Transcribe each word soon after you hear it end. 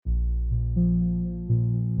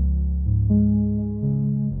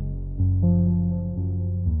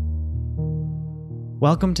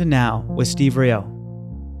Welcome to Now with Steve Rio.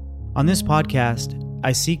 On this podcast,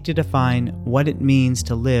 I seek to define what it means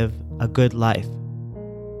to live a good life.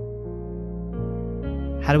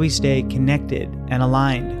 How do we stay connected and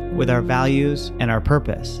aligned with our values and our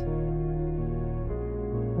purpose?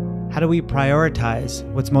 How do we prioritize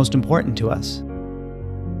what's most important to us?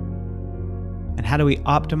 And how do we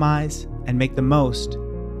optimize and make the most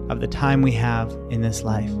of the time we have in this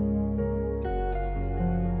life?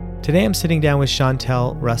 Today I'm sitting down with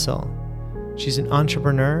Chantel Russell. She's an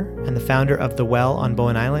entrepreneur and the founder of The Well on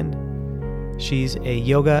Bowen Island. She's a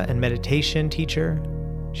yoga and meditation teacher.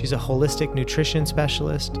 She's a holistic nutrition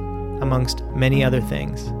specialist, amongst many other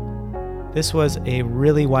things. This was a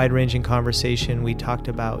really wide-ranging conversation. We talked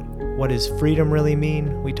about what does freedom really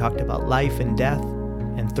mean? We talked about life and death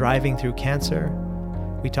and thriving through cancer.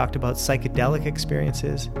 We talked about psychedelic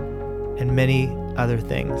experiences and many other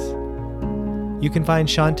things. You can find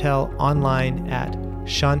Chantel online at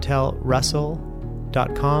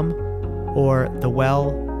chantelrussell.com or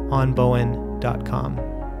thewellonbowen.com.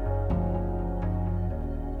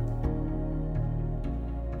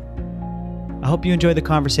 I hope you enjoy the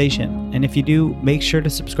conversation, and if you do, make sure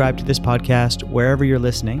to subscribe to this podcast wherever you're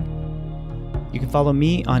listening. You can follow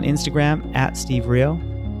me on Instagram at Steve Rio.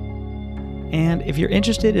 And if you're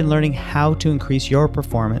interested in learning how to increase your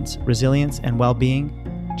performance, resilience, and well-being,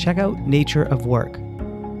 check out Nature of Work.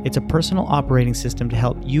 It's a personal operating system to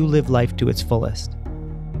help you live life to its fullest.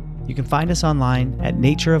 You can find us online at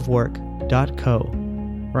natureofwork.co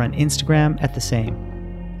or on Instagram at the same,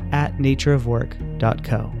 at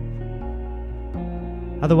natureofwork.co.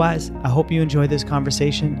 Otherwise, I hope you enjoy this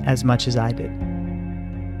conversation as much as I did.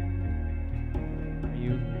 Are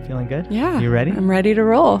you feeling good? Yeah. You ready? I'm ready to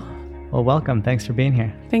roll. Well, welcome. Thanks for being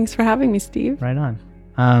here. Thanks for having me, Steve. Right on.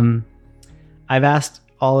 I've asked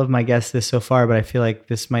all of my guests this so far, but I feel like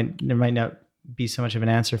there might not be so much of an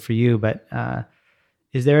answer for you, but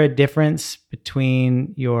is there a difference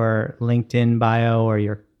between your LinkedIn bio or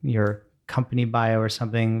your company bio or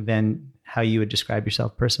something than how you would describe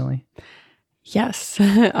yourself personally? Yes.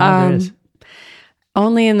 There is.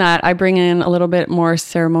 Only in that I bring in a little bit more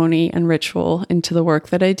ceremony and ritual into the work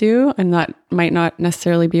that I do, and that might not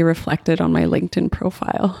necessarily be reflected on my LinkedIn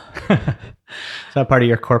profile. Is that part of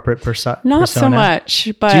your corporate persona? Not so much,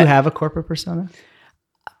 but... Do you have a corporate persona?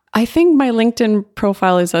 I think my LinkedIn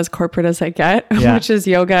profile is as corporate as I get, which is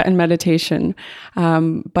yoga and meditation.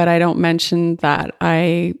 But I don't mention that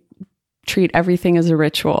I treat everything as a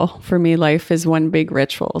ritual. For me, life is one big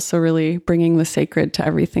ritual. So really bringing the sacred to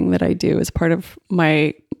everything that I do is part of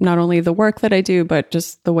my, not only the work that I do, but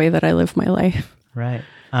just the way that I live my life. Right.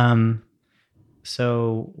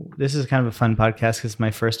 So this is kind of a fun podcast because it's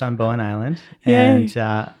my first on Bowen Island and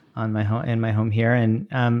in my home here.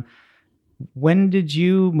 And when did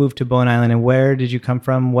you move to Bowen Island and where did you come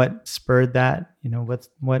from? What spurred that?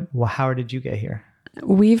 How did you get here?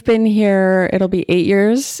 We've been here, it'll be 8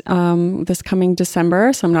 years this coming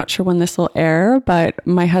December, so I'm not sure when this will air, but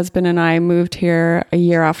my husband and I moved here a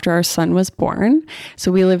year after our son was born. So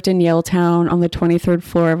we lived in Yaletown on the 23rd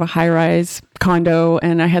floor of a high-rise condo,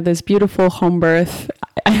 and I had this beautiful home birth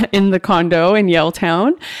in the condo in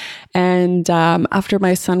Yaletown. And after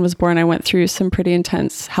my son was born, I went through some pretty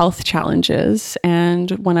intense health challenges.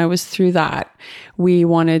 And when I was through that, we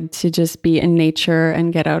wanted to just be in nature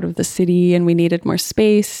and get out of the city, and we needed more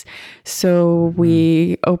space. So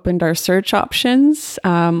we opened our search options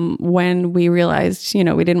when we realized,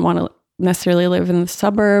 we didn't want to necessarily live in the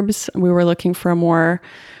suburbs. We were looking for a more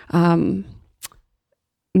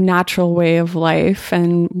natural way of life,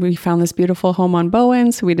 and we found this beautiful home on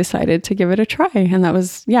Bowen, so we decided to give it a try, and that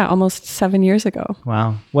was almost 7 years ago.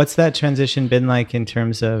 Wow. What's that transition been like in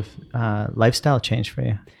terms of lifestyle change for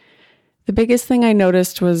you? The biggest thing I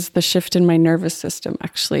noticed was the shift in my nervous system,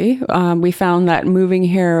 actually. We found that moving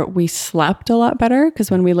here, we slept a lot better, because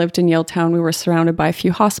when we lived in Yaletown, we were surrounded by a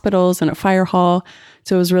few hospitals and a fire hall,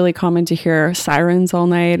 so it was really common to hear sirens all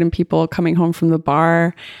night and people coming home from the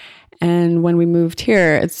bar. And when we moved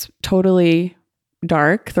here, it's totally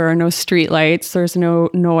dark. There are no street lights. There's no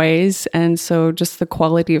noise. And so just the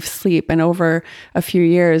quality of sleep. And over a few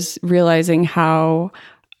years, realizing how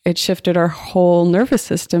it shifted our whole nervous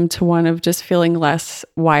system to one of just feeling less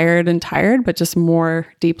wired and tired, but just more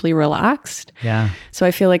deeply relaxed. Yeah. So I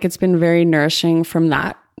feel like it's been very nourishing from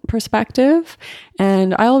that perspective.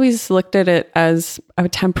 And I always looked at it as a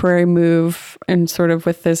temporary move and sort of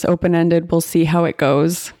with this open-ended, we'll see how it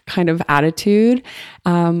goes kind of attitude.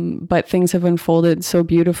 But things have unfolded so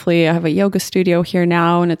beautifully. I have a yoga studio here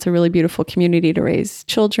now, and it's a really beautiful community to raise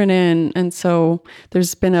children in. And so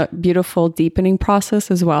there's been a beautiful deepening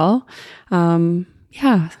process as well.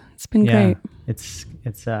 It's been great. It's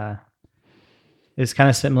kind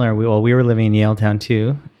of similar. We were living in Yaletown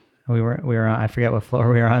too. We were on, I forget what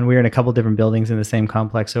floor we were on. We were in a couple different buildings in the same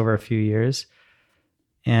complex over a few years.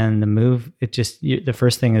 And the move, the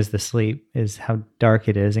first thing is the sleep, is how dark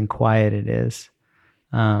it is and quiet it is.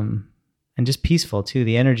 And just peaceful too.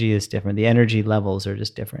 The energy is different. The energy levels are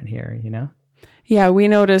just different here, you know? Yeah, we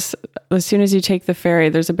notice as soon as you take the ferry,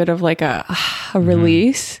 there's a bit of like a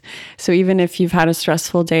release. So even if you've had a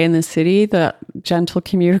stressful day in the city, the gentle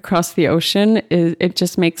commute across the ocean, it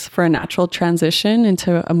just makes for a natural transition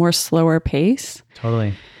into a more slower pace.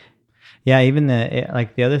 Totally. Yeah, even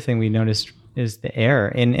the other thing we noticed is the air.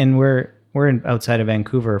 And we're outside of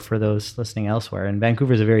Vancouver for those listening elsewhere. And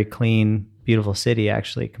Vancouver is a very clean, beautiful city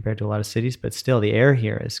actually compared to a lot of cities, but still the air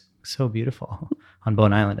here is so beautiful. On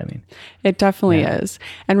Bowen Island, I mean. It definitely is.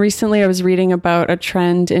 And recently I was reading about a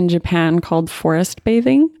trend in Japan called forest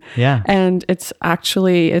bathing. Yeah. And it's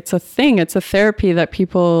a thing. It's a therapy that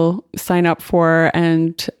people sign up for,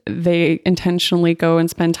 and they intentionally go and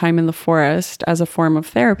spend time in the forest as a form of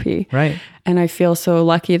therapy. Right. And I feel so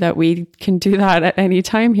lucky that we can do that at any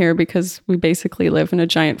time here, because we basically live in a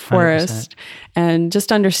giant forest. 100%. And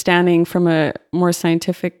just understanding from a more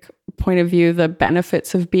scientific point of view, the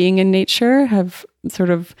benefits of being in nature have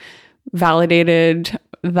sort of validated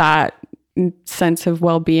that sense of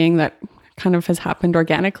well-being that kind of has happened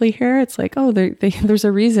organically here. It's like, there's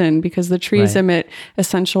a reason, because the trees emit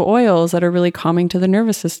essential oils that are really calming to the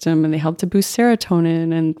nervous system, and they help to boost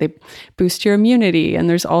serotonin, and they boost your immunity. And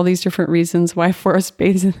there's all these different reasons why forest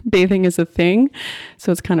bathing is a thing.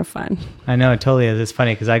 So it's kind of fun. I know, it totally is. It's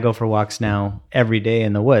funny because I go for walks now every day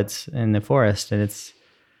in the woods, in the forest, and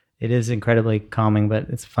it is incredibly calming, but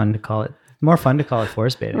it's more fun to call it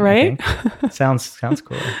forest bathing. Right? I think. Sounds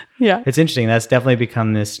cool. Yeah. It's interesting. That's definitely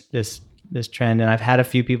become this trend. And I've had a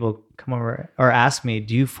few people come over or ask me,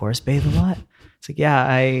 do you forest bathe a lot? It's like, yeah,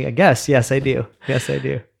 I guess. Yes, I do. Yes, I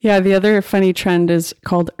do. Yeah. The other funny trend is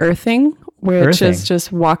called earthing, which is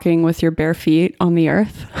just walking with your bare feet on the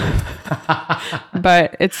earth.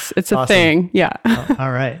 But it's awesome. A thing. Yeah.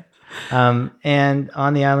 All right. And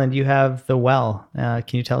on the island, you have the Well.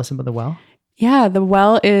 Can you tell us about the Well? Yeah, the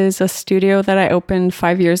Well is a studio that I opened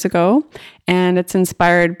 5 years ago, and it's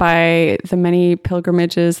inspired by the many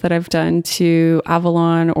pilgrimages that I've done to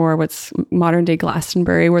Avalon, or what's modern day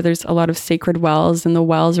Glastonbury, where there's a lot of sacred wells, and the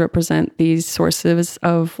wells represent these sources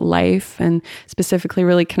of life, and specifically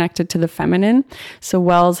really connected to the feminine. So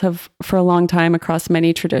wells have, for a long time across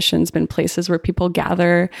many traditions, been places where people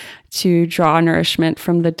gather to draw nourishment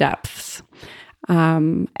from the depths.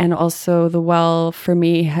 And also the well for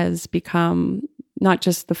me has become not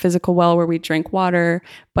just the physical well where we drink water,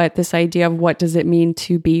 but this idea of what does it mean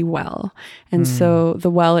to be well. And so the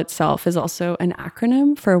well itself is also an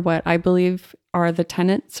acronym for what I believe are the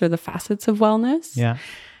tenets or the facets of wellness. Yeah.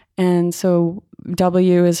 And so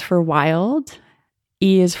W is for wild,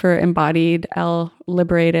 E is for embodied, L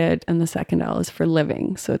liberated, and the second L is for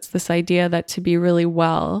living. So it's this idea that to be really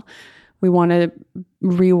well, we want to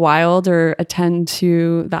rewild or attend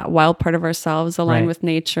to that wild part of ourselves, align with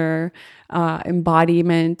nature,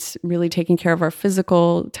 embodiment, really taking care of our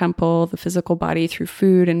physical temple, the physical body through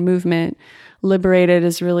food and movement. Liberated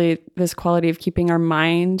is really this quality of keeping our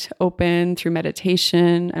mind open through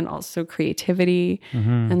meditation and also creativity.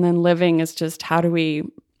 Mm-hmm. And then living is just how do we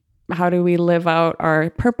live out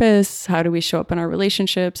our purpose? How do we show up in our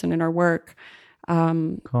relationships and in our work?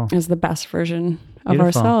 Cool. As the best version of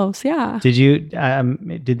ourselves. Yeah. Did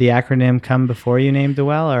the acronym come before you named the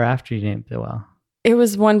well or after you named the well? It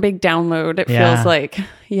was one big download. It feels like,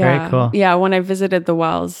 yeah. Very cool. Yeah. When I visited the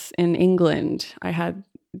wells in England, I had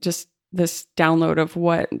just this download of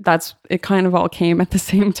it kind of all came at the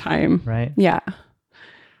same time. Right. Yeah.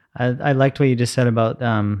 I liked what you just said about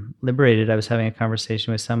liberated. I was having a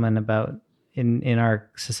conversation with someone about in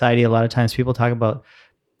our society, a lot of times people talk about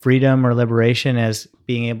freedom or liberation as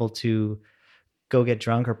being able to go get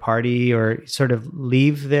drunk or party or sort of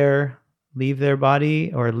leave their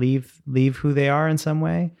body or leave who they are in some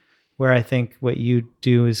way, where I think what you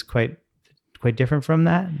do is quite different from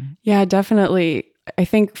that. Yeah, definitely. I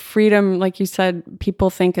think freedom, like you said, people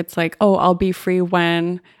think it's like, oh, I'll be free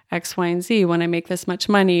when X, Y, and Z, when I make this much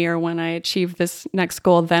money or when I achieve this next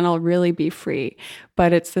goal, then I'll really be free.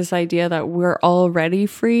 But it's this idea that we're already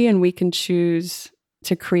free and we can choose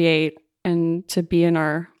to create and to be in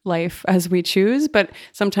our life as we choose. But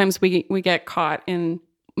sometimes we get caught in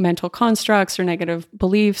mental constructs or negative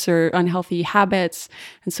beliefs or unhealthy habits.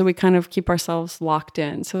 And so we kind of keep ourselves locked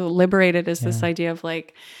in. So liberated is this idea of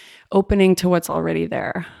like opening to what's already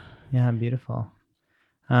there. Yeah, beautiful.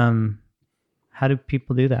 How do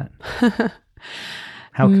people do that?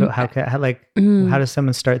 How does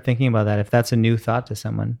someone start thinking about that? If that's a new thought to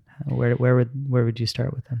someone, where would you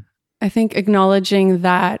start with them? I think acknowledging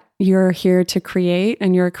that you're here to create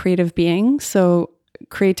and you're a creative being. So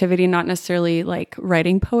creativity, not necessarily like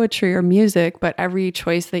writing poetry or music, but every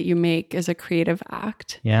choice that you make is a creative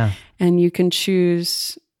act. Yeah. And you can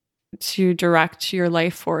choose to direct your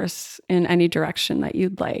life force in any direction that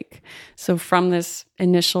you'd like. So from this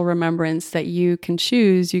initial remembrance that you can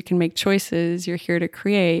choose, you can make choices, you're here to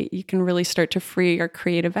create, you can really start to free your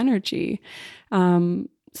creative energy. So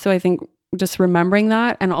I think just remembering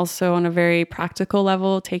that, and also on a very practical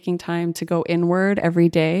level, taking time to go inward every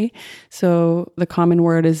day. So the common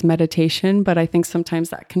word is meditation, but I think sometimes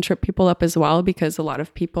that can trip people up as well, because a lot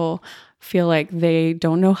of people feel like they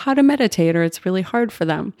don't know how to meditate or it's really hard for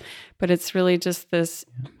them. But it's really just this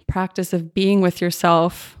practice of being with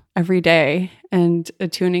yourself every day and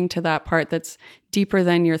attuning to that part that's deeper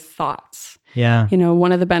than your thoughts. Yeah. You know,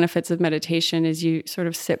 one of the benefits of meditation is you sort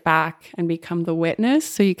of sit back and become the witness,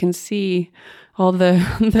 so you can see all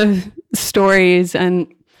the stories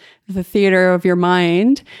and the theater of your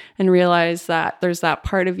mind and realize that there's that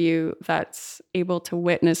part of you that's able to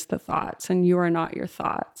witness the thoughts, and you are not your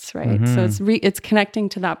thoughts, right? Mm-hmm. So it's connecting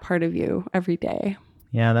to that part of you every day.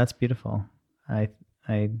 Yeah, that's beautiful. I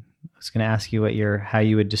was going to ask you how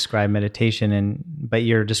you would describe meditation, but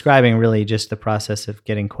you're describing really just the process of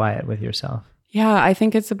getting quiet with yourself. Yeah, I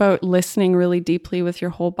think it's about listening really deeply with your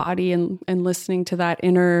whole body and listening to that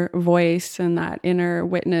inner voice and that inner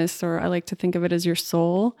witness, or I like to think of it as your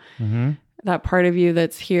soul, that part of you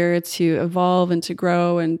that's here to evolve and to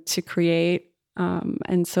grow and to create.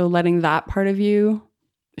 And so letting that part of you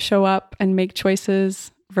show up and make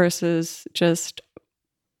choices versus just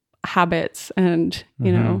habits and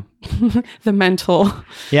you know the mental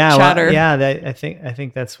chatter. Well, yeah, I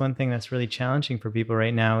think that's one thing that's really challenging for people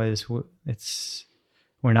right now is we're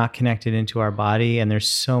not connected into our body, and there's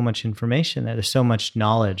so much information there. There's so much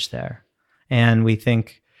knowledge there, and we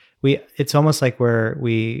think it's almost like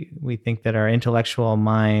we think that our intellectual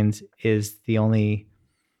mind is the only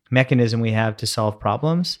mechanism we have to solve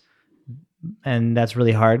problems. And that's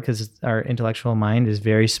really hard because our intellectual mind is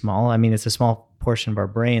very small. I mean, it's a small portion of our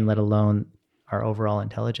brain, let alone our overall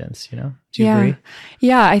intelligence, you know? Do you agree?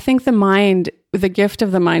 Yeah, I think the gift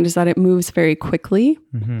of the mind is that it moves very quickly.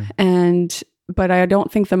 But I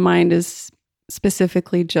don't think the mind is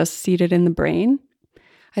specifically just seated in the brain.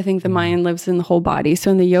 I think the mind lives in the whole body. So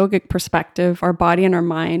in the yogic perspective, our body and our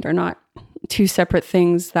mind are not two separate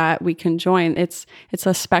things that we can join. It's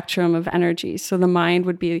a spectrum of energy. So the mind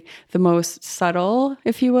would be the most subtle,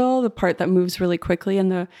 if you will, the part that moves really quickly,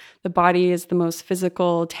 and the body is the most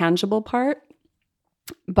physical, tangible part.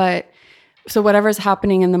 But so whatever's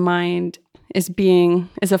happening in the mind is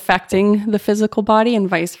affecting the physical body and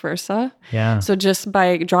vice versa. Yeah. So just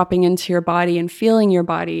by dropping into your body and feeling your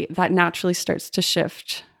body, that naturally starts to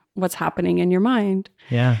shift what's happening in your mind.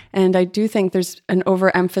 Yeah. And I do think there's an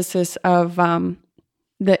overemphasis of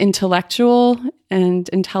the intellectual and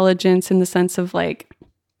intelligence in the sense of like,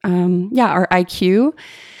 our IQ.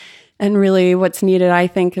 And really what's needed, I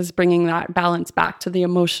think, is bringing that balance back to the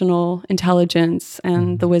emotional intelligence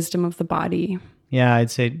and the wisdom of the body. Yeah,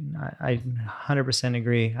 I'd say I 100%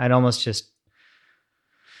 agree. I'd almost just,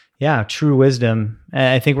 true wisdom.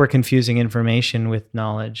 I think we're confusing information with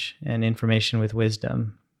knowledge and information with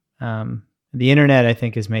wisdom. The internet, I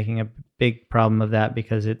think, is making a big problem of that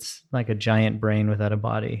because it's like a giant brain without a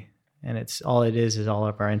body. And it's all it is all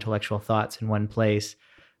of our intellectual thoughts in one place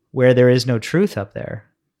where there is no truth up there.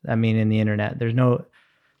 I mean, in the internet,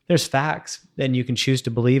 there's facts, and you can choose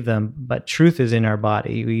to believe them, but truth is in our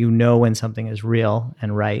body. You know when something is real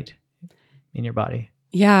and right in your body.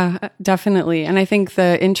 Yeah, definitely. And I think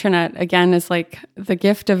the internet, again, is like the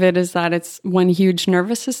gift of it is that it's one huge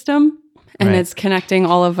nervous system. And it's connecting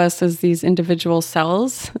all of us as these individual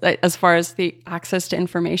cells as far as the access to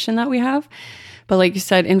information that we have. But like you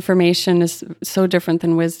said, information is so different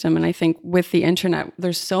than wisdom. And I think with the internet,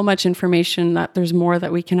 there's so much information that there's more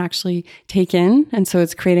that we can actually take in. And so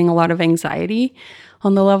it's creating a lot of anxiety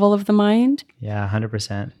on the level of the mind. Yeah,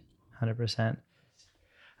 100%. 100%.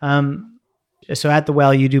 So at The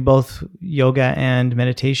Well, you do both yoga and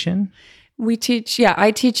meditation?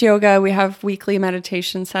 I teach yoga. We have weekly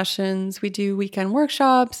meditation sessions. We do weekend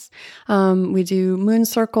workshops. We do moon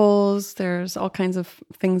circles. There's all kinds of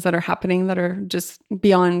things that are happening that are just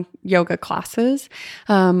beyond yoga classes.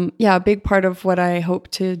 A big part of what I hope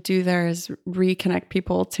to do there is reconnect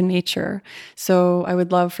people to nature. So I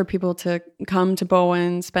would love for people to come to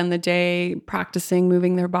Bowen, spend the day practicing,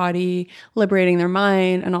 moving their body, liberating their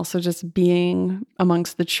mind, and also just being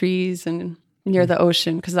amongst the trees and near the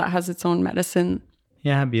ocean, because that has its own medicine.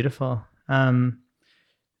 Yeah, beautiful.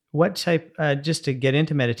 What type, just to get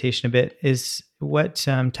into meditation a bit, what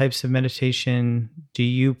types of meditation do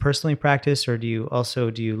you personally practice, or do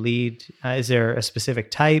you lead? Is there a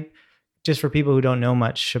specific type? Just for people who don't know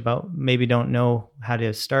much about, maybe don't know how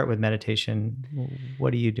to start with meditation,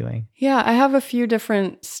 what are you doing? Yeah, I have a few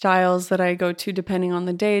different styles that I go to depending on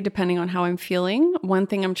the day, depending on how I'm feeling. One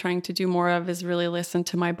thing I'm trying to do more of is really listen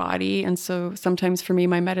to my body. And so sometimes for me,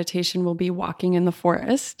 my meditation will be walking in the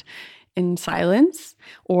forest in silence,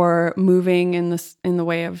 or moving in the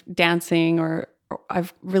way of dancing, or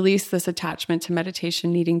I've released this attachment to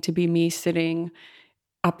meditation needing to be me sitting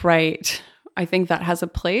upright. I think that has a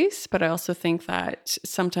place, but I also think that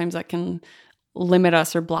sometimes that can limit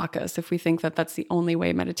us or block us if we think that that's the only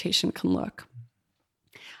way meditation can look.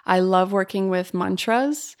 I love working with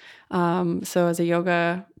mantras. So as a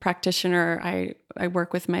yoga practitioner, I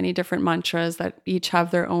work with many different mantras that each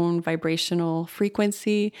have their own vibrational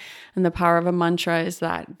frequency. And the power of a mantra is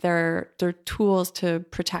that they're tools to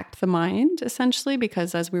protect the mind, essentially,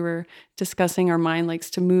 because as we were discussing, our mind likes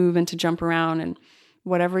to move and to jump around, and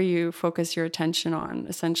whatever you focus your attention on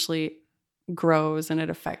essentially grows and it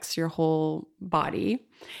affects your whole body.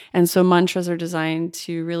 And so mantras are designed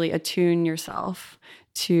to really attune yourself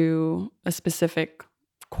to a specific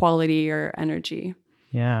quality or energy.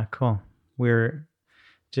 Yeah, cool. We're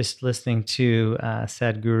just listening to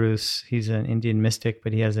Sadhguru's, he's an Indian mystic,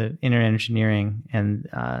 but he has an inner engineering, and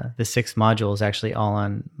the 6th module is actually all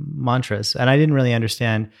on mantras. And I didn't really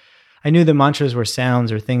understand. I knew the mantras were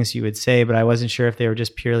sounds or things you would say, but I wasn't sure if they were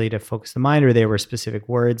just purely to focus the mind, or they were specific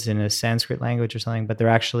words in a Sanskrit language or something, but they're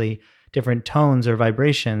actually different tones or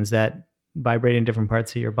vibrations that vibrate in different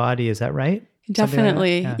parts of your body. Is that right?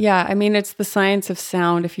 Definitely. Like that? Yeah. I mean, it's the science of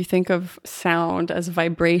sound. If you think of sound as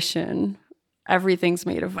vibration, everything's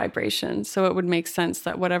made of vibration. So it would make sense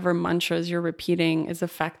that whatever mantras you're repeating is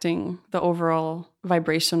affecting the overall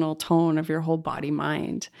vibrational tone of your whole body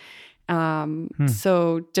mind.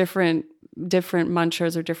 So different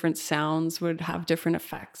mantras or different sounds would have different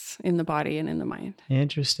effects in the body and in the mind.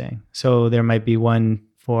 Interesting. So there might be one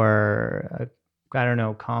for,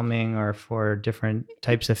 calming, or for different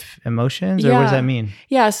types of emotions, or what does that mean?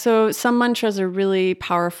 Yeah. So some mantras are really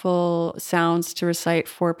powerful sounds to recite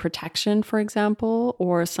for protection, for example,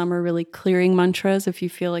 or some are really clearing mantras. If you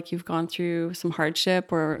feel like you've gone through some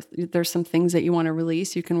hardship or there's some things that you want to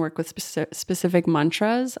release, you can work with specific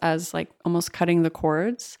mantras as like almost cutting the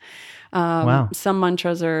cords. Wow. Some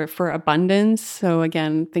mantras are for abundance. So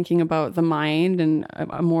again, thinking about the mind and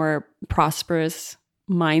a more prosperous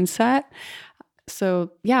mindset.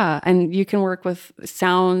 So yeah, and you can work with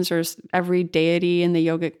sounds, or every deity in the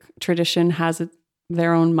yogic tradition has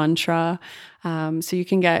their own mantra. So you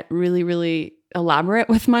can get really, really elaborate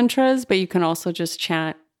with mantras, but you can also just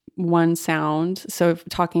chant one sound. So if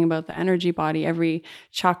talking about the energy body, every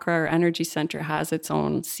chakra or energy center has its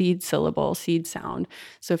own seed syllable, seed sound.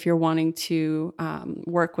 So if you're wanting to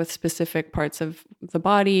work with specific parts of the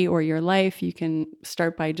body or your life, you can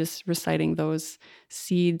start by just reciting those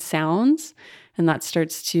seed sounds, and that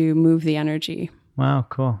starts to move the energy. Wow,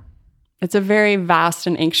 cool. It's a very vast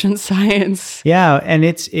and ancient science. Yeah, and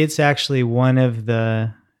it's actually one of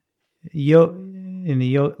the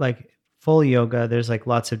like full yoga, there's like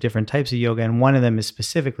lots of different types of yoga, and one of them is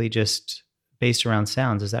specifically just based around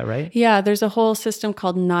sounds. Is that right? Yeah, there's a whole system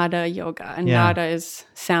called Nada yoga, and Nada is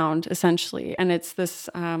sound essentially. And it's this,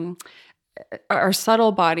 our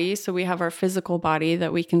subtle body. So we have our physical body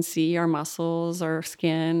that we can see, our muscles, our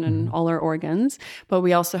skin, and all our organs. But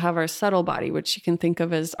we also have our subtle body, which you can think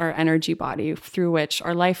of as our energy body, through which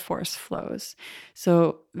our life force flows.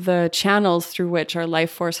 So the channels through which our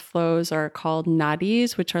life force flows are called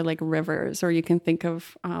nadis, which are like rivers, or you can think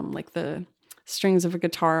of like the strings of a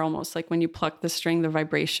guitar, almost like when you pluck the string, the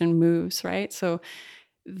vibration moves, right? So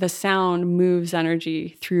the sound moves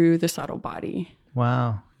energy through the subtle body.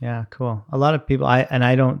 Wow. Yeah, cool. A lot of people,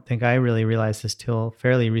 I don't think I really realized this till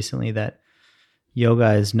fairly recently, that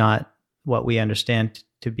yoga is not what we understand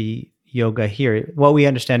to be yoga here. What we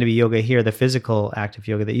understand to be yoga here, the physical act of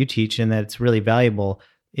yoga that you teach, and that it's really valuable,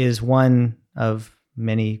 is one of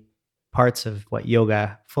many parts of what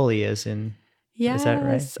yoga fully is. And Is that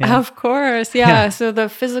right? Yes, of course. Yeah. So the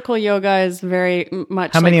physical yoga is very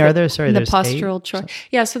much. How many are there? Sorry, the there's postural choice.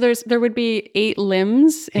 Yeah. So there would be 8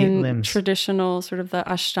 limbs in traditional sort of the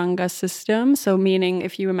Ashtanga system. So meaning,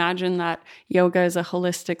 if you imagine that yoga is a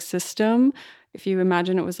holistic system, if you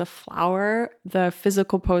imagine it was a flower, the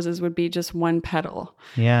physical poses would be just one petal.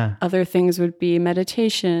 Yeah. Other things would be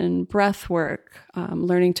meditation, breath work,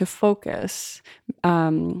 learning to focus,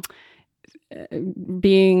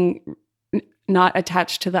 being not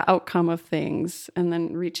attached to the outcome of things, and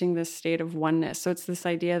then reaching this state of oneness. So it's this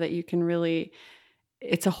idea that you can really,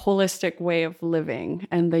 it's a holistic way of living,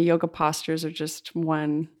 and the yoga postures are just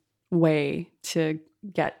one way to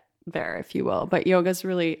get there, if you will. But yoga is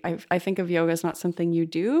really, I think of yoga as not something you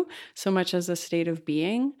do so much as a state of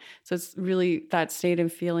being. So it's really that state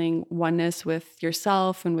of feeling oneness with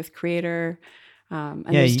yourself and with Creator. And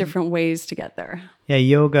there's different ways to get there. Yeah,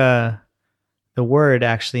 yoga, the word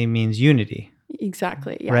actually means unity.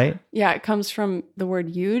 Exactly. Yeah. Right? Yeah, it comes from the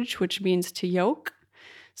word yuj, which means to yoke.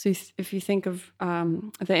 So if you think of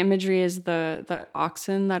the imagery is the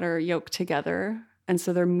oxen that are yoked together, and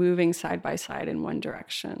so they're moving side by side in one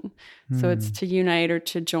direction. So it's to unite or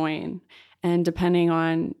to join. And depending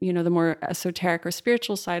on, the more esoteric or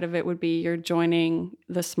spiritual side of it would be you're joining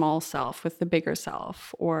the small self with the bigger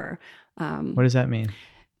self. Or what does that mean?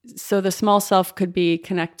 So the small self could be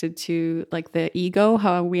connected to like the ego,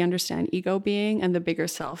 how we understand ego being, and the bigger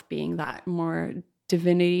self being that more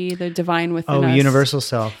divinity, the divine within us. Universal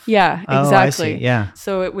self. Yeah, exactly. Oh, I see. Yeah.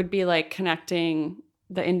 So it would be like connecting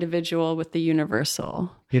the individual with the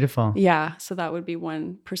universal. Beautiful. Yeah. So that would be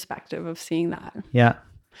one perspective of seeing that. Yeah.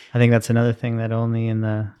 I think that's another thing that only in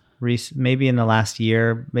the maybe in the last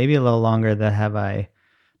year, maybe a little longer, that have I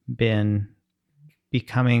been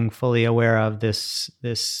becoming fully aware of this,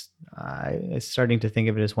 starting to think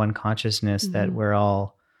of it as one consciousness, that we're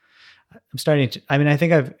all, I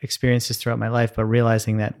think I've experienced this throughout my life, but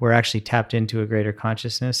realizing that we're actually tapped into a greater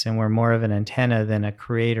consciousness, and we're more of an antenna than a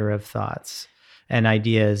creator of thoughts and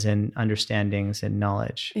ideas and understandings and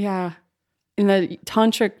knowledge. Yeah. In the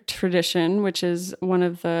tantric tradition, which is one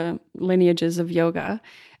of the lineages of yoga,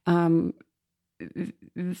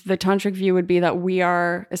 the tantric view would be that we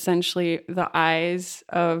are essentially the eyes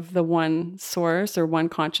of the one source or one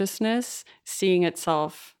consciousness seeing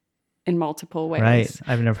itself in multiple ways. Right.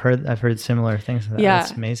 I've heard similar things to that. Yeah.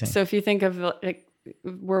 That's amazing. So if you think of like,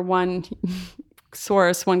 we're one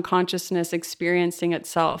source, one consciousness experiencing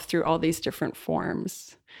itself through all these different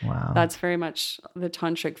forms. Wow. That's very much the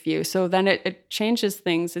tantric view. So then it changes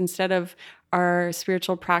things. Instead of our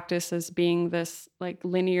spiritual practice as being this like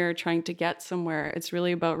linear trying to get somewhere, it's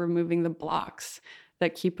really about removing the blocks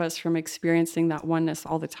that keep us from experiencing that oneness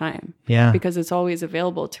all the time. Yeah. Because it's always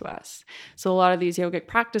available to us. So a lot of these yogic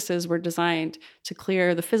practices were designed to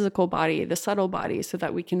clear the physical body, the subtle body, so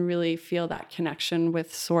that we can really feel that connection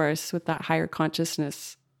with source, with that higher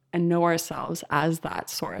consciousness, and know ourselves as that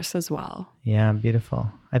source as well. Yeah,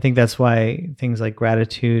 beautiful. I think that's why things like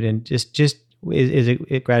gratitude and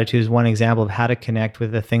gratitude is one example of how to connect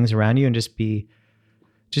with the things around you and just be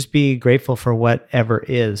grateful for whatever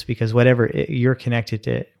is, because you're connected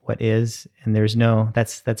to what is, and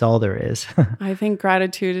that's all there is. I think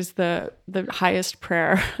gratitude is the highest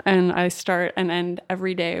prayer, and I start and end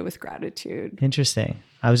every day with gratitude. Interesting.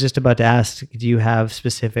 I was just about to ask, do you have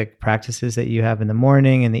specific practices that you have in the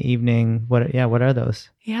morning, in the evening? What are those?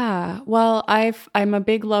 Yeah. Well, I'm a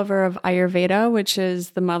big lover of Ayurveda, which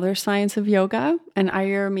is the mother science of yoga. And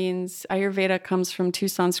Ayurveda comes from 2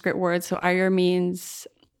 Sanskrit words. So Ayur means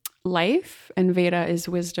life, and Veda is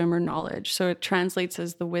wisdom or knowledge. So it translates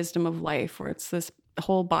as the wisdom of life, or it's this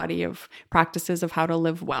whole body of practices of how to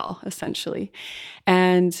live well, essentially.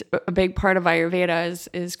 And a big part of Ayurveda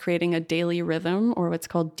is creating a daily rhythm, or what's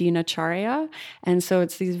called dinacharya. And so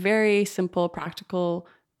it's these very simple, practical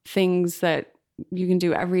things that you can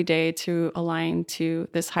do every day to align to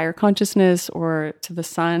this higher consciousness or to the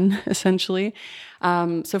sun, essentially.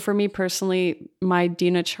 So for me personally, my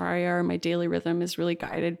dinacharya, or my daily rhythm, is really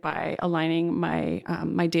guided by aligning my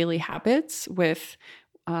my daily habits with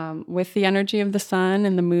the energy of the sun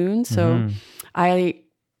and the moon. So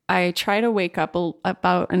I try to wake up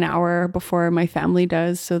about an hour before my family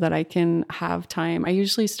does, so that I can have time. I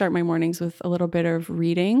usually start my mornings with a little bit of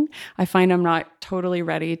reading. I find I'm not totally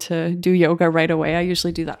ready to do yoga right away. I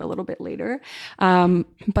usually do that a little bit later.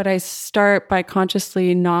 But I start by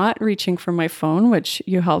consciously not reaching for my phone, which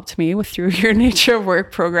you helped me with through your Nature of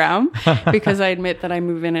Work program, because I admit that I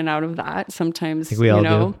move in and out of that sometimes. I think we all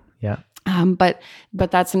do. Yeah. But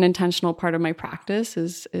that's an intentional part of my practice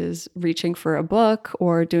is reaching for a book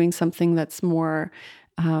or doing something that's more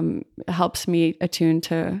helps me attune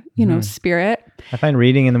to, you know, spirit. I find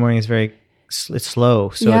reading in the morning is it's slow,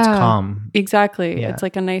 so it's calm. Exactly. Yeah. It's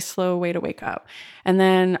like a nice slow way to wake up. And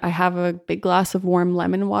then I have a big glass of warm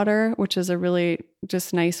lemon water, which is a really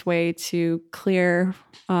just nice way to clear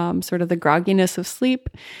sort of the grogginess of sleep.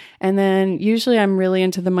 And then usually I'm really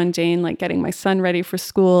into the mundane, like getting my son ready for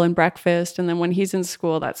school and breakfast. And then when he's in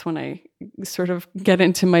school, that's when I sort of get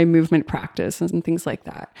into my movement practice and things like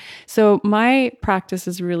that. So my practice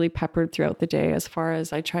is really peppered throughout the day, as far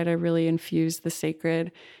as I try to really infuse the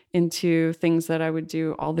sacred into things that I would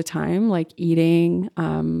do all the time, like eating.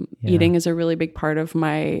 Eating is a really big part of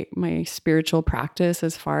my spiritual practice,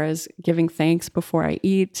 as far as giving thanks before I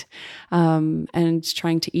eat, and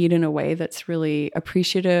trying to eat in a way that's really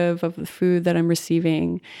appreciative of the food that I'm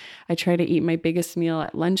receiving. I try to eat my biggest meal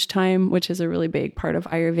at lunchtime, which is a really big part of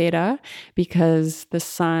Ayurveda, because the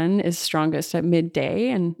sun is strongest at midday.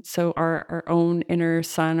 And so our own inner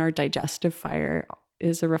sun, our digestive fire,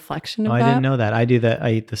 is a reflection of that. I didn't know that. I do that.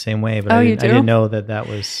 I eat the same way, but you I didn't know that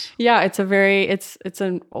was. Yeah, it's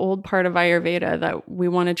an old part of Ayurveda that we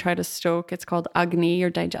want to try to stoke. It's called Agni, your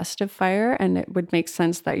digestive fire, and it would make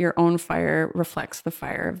sense that your own fire reflects the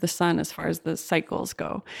fire of the sun as far as the cycles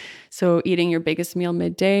go. So eating your biggest meal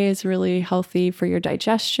midday is really healthy for your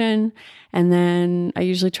digestion. And then I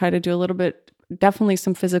usually try to do a little bit, definitely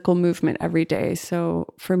some physical movement every day. So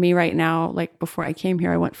for me right now, like before I came here,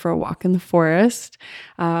 I went for a walk in the forest.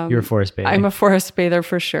 You're a forest bather. I'm a forest bather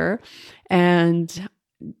for sure. And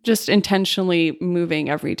just intentionally moving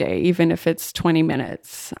every day, even if it's 20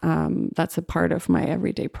 minutes. That's a part of my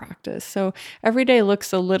everyday practice. So every day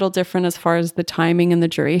looks a little different as far as the timing and the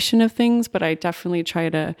duration of things, but I definitely try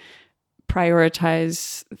to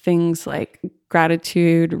prioritize things like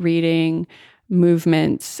gratitude, reading,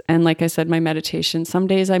 movements, and like I said, my meditation. Some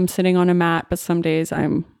days I'm sitting on a mat, but some days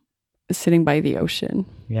I'm sitting by the ocean.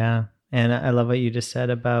 Yeah. And I love what you just said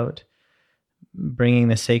about bringing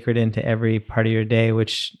the sacred into every part of your day,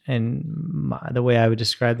 the way I would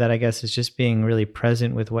describe that, I guess, is just being really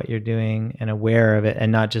present with what you're doing and aware of it, and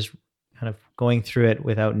not just kind of going through it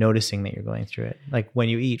without noticing that you're going through it. Like when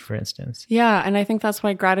you eat, for instance. Yeah. And I think that's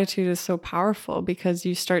why gratitude is so powerful, because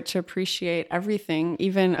you start to appreciate everything,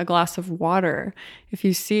 even a glass of water. If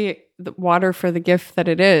you see the water for the gift that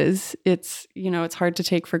it is, it's hard to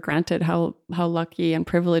take for granted how lucky and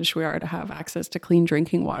privileged we are to have access to clean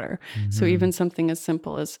drinking water. Mm-hmm. So even something as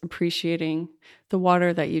simple as appreciating the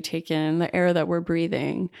water that you take in, the air that we're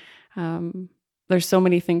breathing, there's so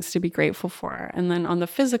many things to be grateful for. And then on the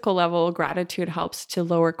physical level, gratitude helps to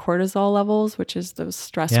lower cortisol levels, which is those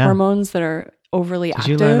stress hormones that are overly active.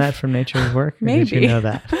 Did you learn that from Nature's Work? Maybe. Did you know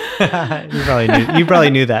that? You probably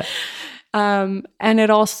knew that. And it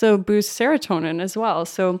also boosts serotonin as well.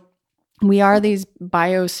 So we are these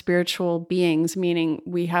bio-spiritual beings, meaning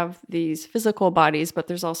we have these physical bodies, but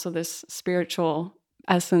there's also this spiritual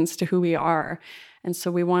essence to who we are. And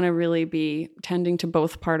so we want to really be tending to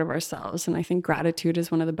both part of ourselves. And I think gratitude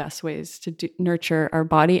is one of the best ways to nurture our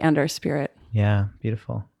body and our spirit. Yeah,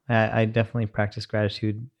 beautiful. I definitely practice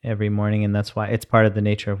gratitude every morning, and that's why it's part of the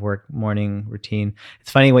Nature of Work morning routine.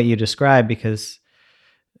 It's funny what you described, because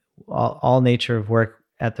all Nature of Work,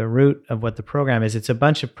 at the root of what the program is, it's a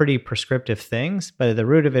bunch of pretty prescriptive things, but at the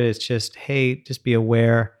root of it is just, hey, just be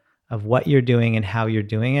aware of what you're doing and how you're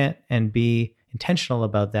doing it, and be intentional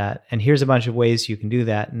about that. And here's a bunch of ways you can do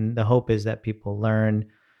that. And the hope is that people learn,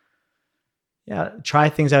 try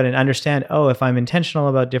things out and understand, if I'm intentional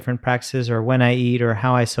about different practices, or when I eat, or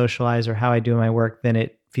how I socialize, or how I do my work, then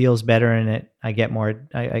it feels better, and I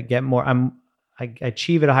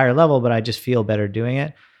achieve at a higher level, but I just feel better doing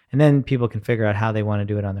it. And then people can figure out how they want to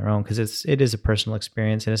do it on their own, because it is a personal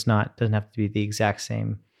experience, and doesn't have to be the exact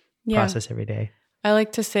same process every day. I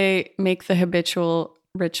like to say, make the habitual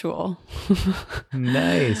ritual.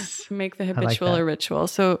 Nice. Make the habitual a ritual.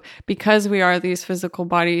 So because we are these physical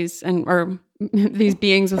bodies or these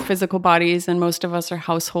beings with physical bodies, and most of us are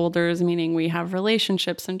householders, meaning we have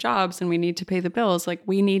relationships and jobs and we need to pay the bills, like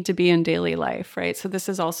we need to be in daily life, right? So this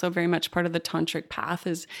is also very much part of the tantric path,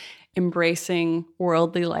 is embracing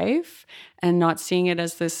worldly life and not seeing it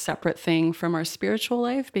as this separate thing from our spiritual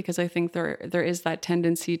life, because I think there is that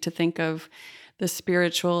tendency to think of the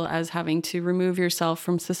spiritual as having to remove yourself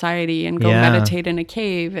from society and go meditate in a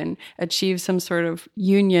cave and achieve some sort of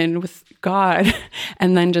union with God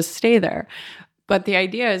and then just stay there. But the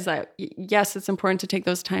idea is that, yes, it's important to take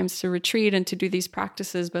those times to retreat and to do these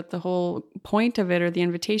practices, but the whole point of it, or the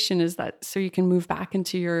invitation, is that so you can move back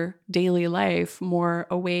into your daily life more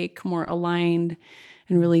awake, more aligned,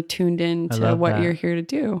 and really tuned in to what you're here to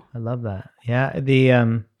do. I love that. Yeah.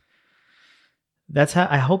 that's how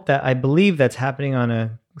I believe that's happening on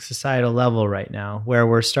a societal level right now, where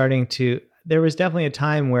we're starting to, there was definitely a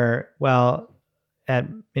time where, well,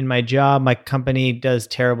 in my job, my company does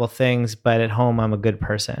terrible things, but at home, I'm a good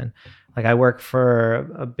person. Like I work for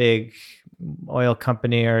a big oil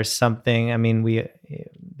company or something. I mean,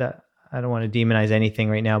 I don't want to demonize anything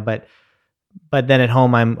right now, but then at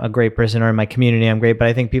home, I'm a great person, or in my community, I'm great. But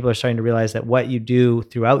I think people are starting to realize that what you do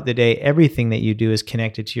throughout the day, everything that you do is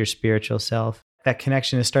connected to your spiritual self. That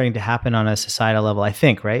connection is starting to happen on a societal level, I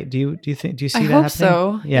think, right? Do you see that happening? I hope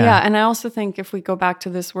so. Yeah. And I also think if we go back to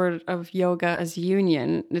this word of yoga as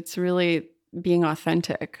union, it's really being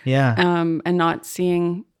authentic. Yeah. And not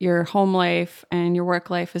seeing your home life and your work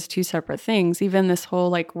life as two separate things. Even this whole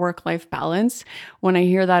like work-life balance, when I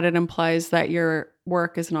hear that, it implies that your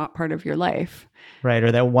work is not part of your life. Right.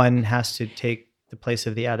 Or that one has to take the place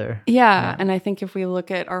of the other. Yeah. And I think if we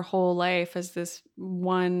look at our whole life as this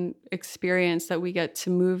one experience that we get to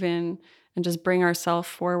move in and just bring ourselves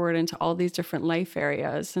forward into all these different life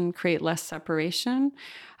areas and create less separation.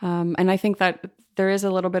 And I think that there is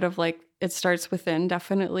a little bit of like, it starts within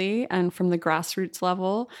definitely, and from the grassroots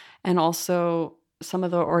level, and also some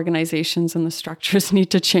of the organizations and the structures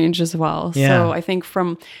need to change as well. Yeah. So I think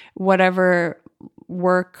from whatever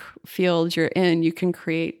work field you're in, you can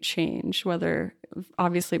create change, whether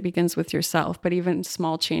obviously it begins with yourself, but even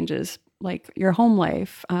small changes like your home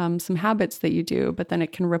life, some habits that you do, but then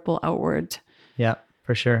it can ripple outward. Yeah,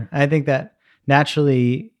 for sure. I think that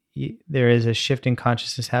naturally there is a shift in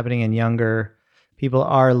consciousness happening, and younger people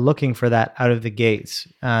are looking for that out of the gates.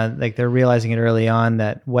 Like they're realizing it early on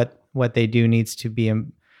that what they do needs to be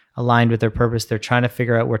aligned with their purpose. They're trying to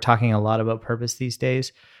figure out, we're talking a lot about purpose these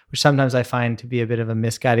days, which sometimes I find to be a bit of a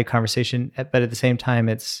misguided conversation, but at the same time,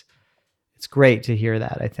 it's great to hear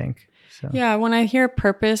that, I think. So. Yeah, when I hear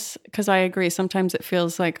purpose, because I agree, sometimes it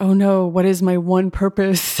feels like, oh no, what is my one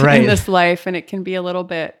purpose in this life? And it can be a little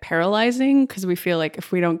bit paralyzing because we feel like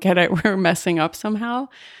if we don't get it, we're messing up somehow.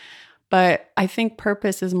 But I think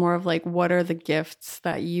purpose is more of like, what are the gifts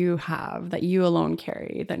that you have, that you alone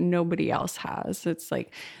carry, that nobody else has? It's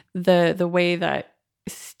like the way that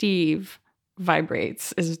Steve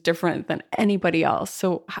vibrates is different than anybody else.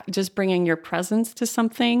 So just bringing your presence to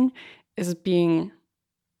something is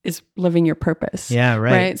living your purpose. Yeah,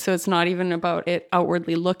 right. So it's not even about it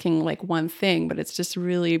outwardly looking like one thing, but it's just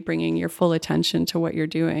really bringing your full attention to what you're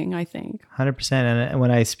doing, I think. 100%. And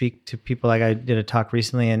when I speak to people, like I did a talk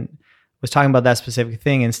recently and was talking about that specific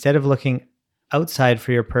thing, instead of looking outside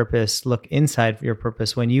for your purpose, look inside for your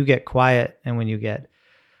purpose. When you get quiet and when you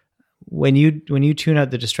tune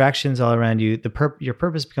out the distractions all around you, your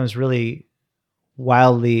purpose becomes really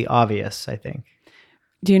wildly obvious, I think.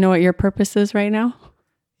 Do you know what your purpose is right now?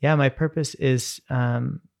 Yeah, my purpose is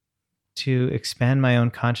to expand my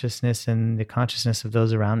own consciousness and the consciousness of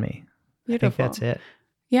those around me. Beautiful. I think that's it.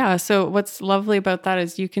 Yeah. So what's lovely about that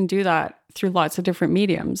is you can do that through lots of different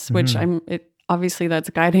mediums, which obviously that's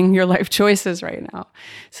guiding your life choices right now.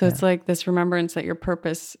 So it's like this remembrance that your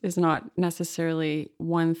purpose is not necessarily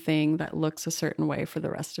one thing that looks a certain way for the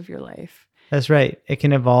rest of your life. That's right. It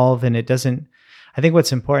can evolve, and it doesn't. I think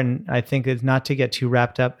what's important, is not to get too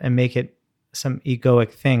wrapped up and make it some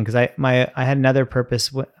egoic thing. Because I had another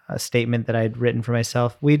purpose, a statement that I had written for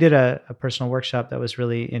myself. We did a personal workshop that was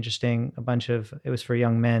really interesting. It was for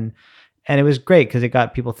young men, and it was great because it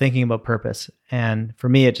got people thinking about purpose. And for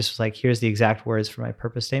me, it just was like, here's the exact words for my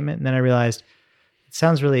purpose statement. And then I realized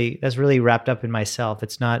that's really wrapped up in myself.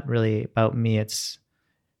 It's not really about me. It's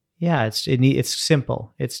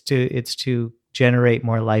simple. It's to generate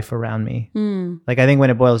more life around me. Like, I think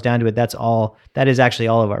when it boils down to it, that is actually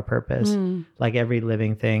all of our purpose. Like every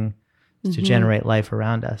living thing is to generate life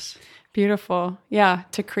around us. Beautiful. Yeah.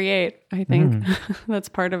 To create, I think that's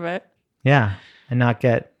part of it. Yeah. And not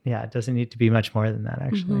it doesn't need to be much more than that,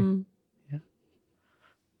 actually. Yeah.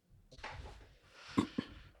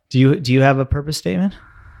 Do you have a purpose statement?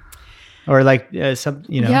 Or like some,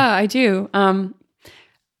 Yeah, I do.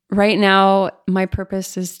 Right now, my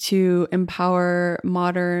purpose is to empower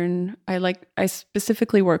I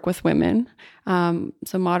specifically work with women.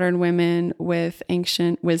 So modern women with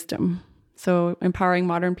ancient wisdom. So empowering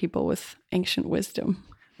modern people with ancient wisdom.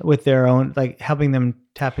 With their own, like helping them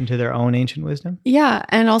tap into their own ancient wisdom? Yeah.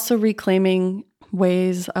 And also reclaiming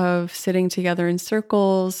ways of sitting together in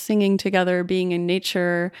circles, singing together, being in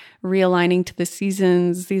nature, realigning to the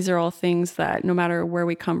seasons. These are all things that no matter where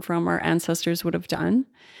we come from, our ancestors would have done.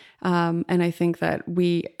 And I think that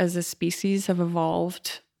we as a species have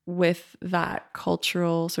evolved with that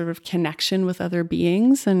cultural sort of connection with other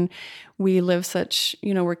beings. And we live such,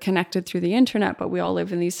 we're connected through the internet, but we all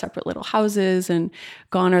live in these separate little houses, and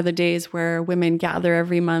gone are the days where women gather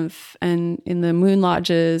every month and in the moon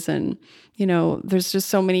lodges. And, there's just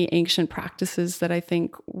so many ancient practices that I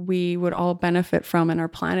think we would all benefit from, and our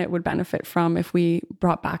planet would benefit from, if we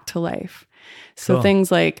brought back to life. So Cool.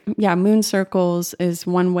 Things like, moon circles is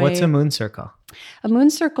one way. What's a moon circle? A moon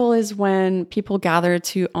circle is when people gather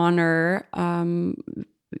to honor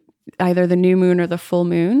either the new moon or the full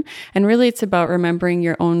moon. And really, it's about remembering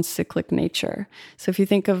your own cyclic nature. So if you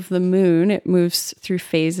think of the moon, it moves through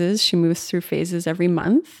phases. She moves through phases every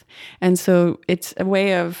month. And so it's a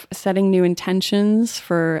way of setting new intentions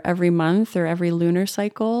for every month or every lunar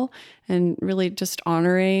cycle, and really just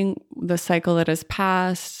honoring the cycle that has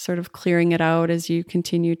passed, sort of clearing it out as you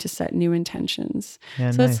continue to set new intentions.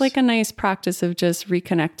 Yeah, so nice. It's like a nice practice of just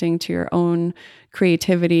reconnecting to your own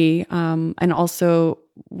creativity. And also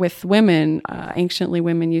with women, anciently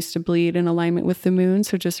women used to bleed in alignment with the moon.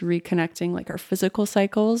 So just reconnecting like our physical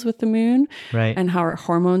cycles with the moon, Right. and how our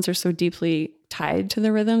hormones are so deeply tied to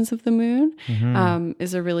the rhythms of the moon,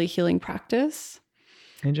 is a really healing practice.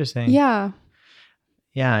 Interesting. Yeah.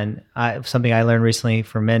 Yeah, and something I learned recently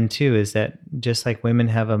for men too is that just like women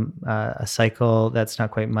have a cycle that's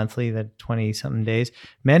not quite monthly, the 20-something days,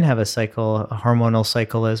 men have a hormonal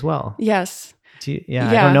cycle as well. Yes. I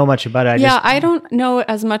don't know much about it. I don't know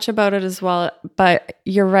as much about it as well, but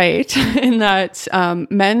you're right in that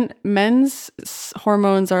men's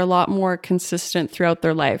hormones are a lot more consistent throughout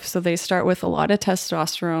their life. So they start with a lot of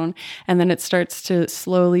testosterone, and then it starts to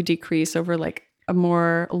slowly decrease over like a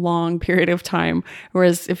more long period of time.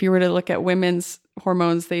 Whereas if you were to look at women's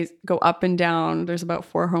hormones, they go up and down. There's about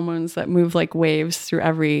 4 hormones that move like waves through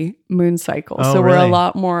every moon cycle. Oh, so we're really? a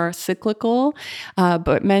lot more cyclical,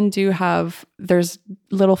 but men do there's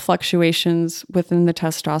little fluctuations within the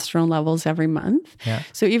testosterone levels every month. Yeah.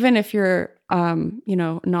 So even if you're,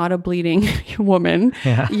 not a bleeding woman,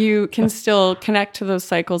 Yeah. you can still connect to those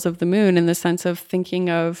cycles of the moon, in the sense of thinking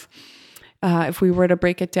of, if we were to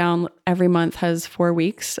break it down, every month has 4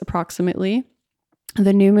 weeks approximately.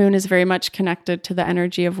 The new moon is very much connected to the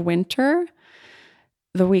energy of winter.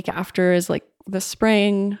 The week after is like the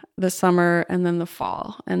spring, the summer, and then the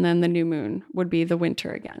fall. And then the new moon would be the winter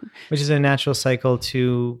again. Which is a natural cycle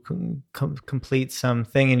to complete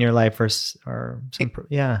something in your life or some,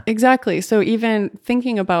 yeah. Exactly. So even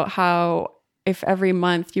thinking about how, if every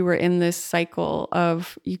month you were in this cycle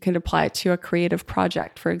of, you could apply it to a creative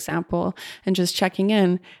project, for example, and just checking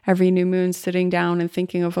in every new moon, sitting down and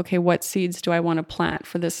thinking of, okay, what seeds do I want to plant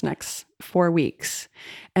for this next 4 weeks?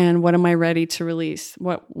 And what am I ready to release?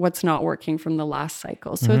 What's not working from the last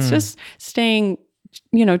cycle? So it's just staying,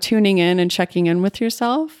 tuning in and checking in with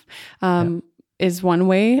yourself, is one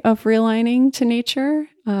way of realigning to nature,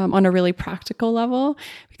 on a really practical level.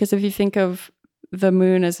 Because if you think of the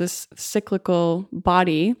moon as this cyclical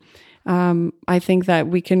body, I think that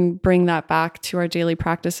we can bring that back to our daily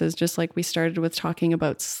practices, just like we started with talking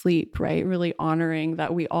about sleep, right? Really honoring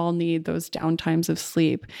that we all need those downtimes of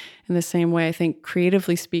sleep. In the same way, I think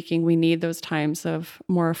creatively speaking, we need those times of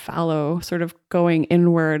more fallow, sort of going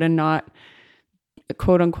inward and not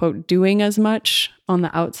quote unquote doing as much on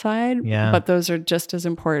the outside. Yeah. But those are just as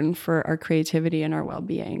important for our creativity and our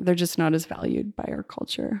well-being. They're just not as valued by our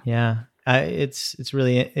culture. Yeah. It's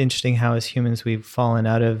really interesting how as humans we've fallen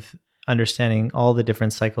out of understanding all the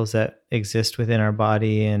different cycles that exist within our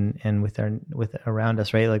body and with around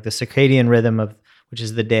us, right? Like the circadian rhythm which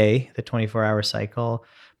is the day, the 24-hour cycle,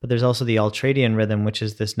 but there's also the ultradian rhythm, which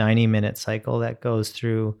is this 90-minute cycle that goes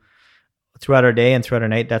throughout our day and throughout our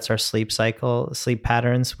night. That's our sleep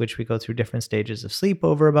patterns, which we go through different stages of sleep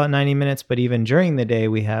over about 90 minutes, but even during the day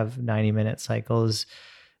we have 90-minute cycles.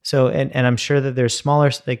 So, and I'm sure that there's smaller,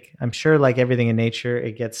 I'm sure like everything in nature,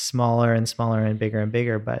 it gets smaller and smaller and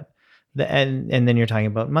bigger, but and then you're talking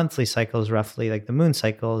about monthly cycles, roughly like the moon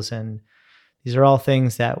cycles. And these are all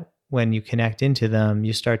things that when you connect into them,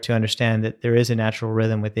 you start to understand that there is a natural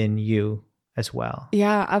rhythm within you as well.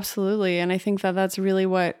 Yeah, absolutely. And I think that that's really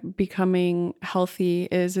what becoming healthy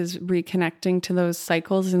is reconnecting to those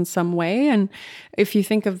cycles in some way. And if you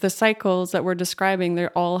think of the cycles that we're describing, they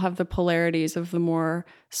all have the polarities of the more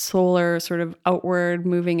solar sort of outward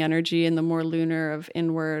moving energy and the more lunar of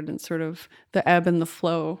inward, and sort of the ebb and the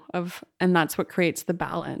flow of, and that's what creates the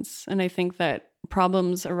balance. And I think that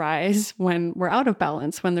problems arise when we're out of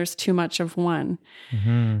balance, when there's too much of one.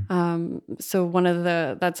 So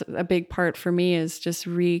that's a big part for me, is just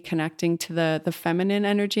reconnecting to the feminine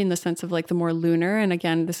energy, in the sense of like the more lunar. And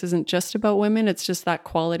again, this isn't just about women. It's just that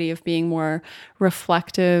quality of being more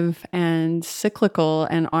reflective and cyclical,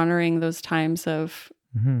 and honoring those times of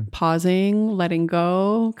pausing, letting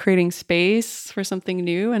go, creating space for something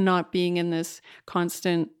new, and not being in this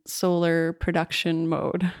constant solar production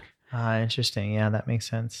mode. Interesting. Yeah, that makes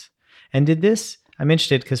sense. And I'm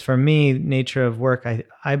interested because for me, nature of work,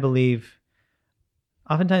 I believe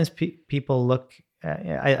oftentimes people look,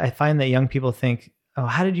 I find that young people think, oh,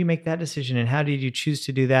 how did you make that decision? And how did you choose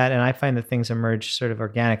to do that? And I find that things emerge sort of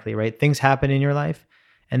organically, right? Things happen in your life,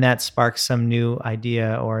 and that sparks some new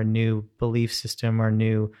idea or a new belief system or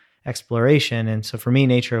new exploration. And so for me,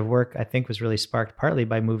 nature of work, I think, was really sparked partly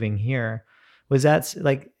by moving here. Was that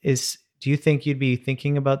like, do you think you'd be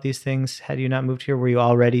thinking about these things had you not moved here? Were you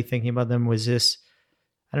already thinking about them? Was this,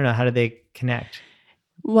 I don't know, how did they connect?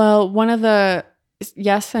 Well,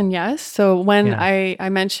 yes and yes. So when I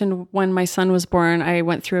mentioned when my son was born, I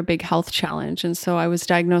went through a big health challenge. And so I was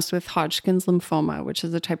diagnosed with Hodgkin's lymphoma, which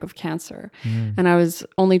is a type of cancer. And I was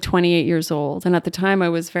only 28 years old. And at the time I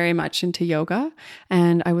was very much into yoga.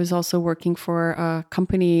 And I was also working for a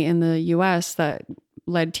company in the US that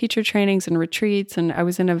led teacher trainings and retreats. And I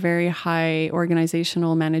was in a very high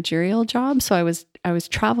organizational managerial job. So I was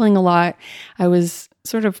traveling a lot. I was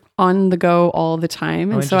sort of on the go all the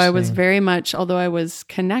time. And so I was very much, although I was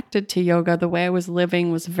connected to yoga, the way I was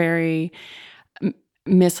living was very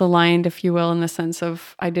misaligned, if you will, in the sense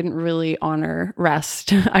of I didn't really honor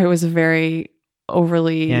rest. I was very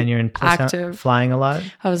overly and you're active. Flying a lot?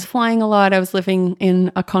 I was flying a lot. I was living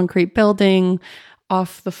in a concrete building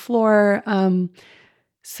off the floor.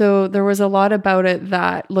 So there was a lot about it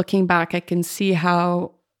that, looking back, I can see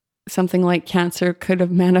how something like cancer could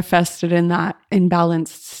have manifested in that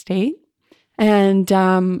imbalanced state. And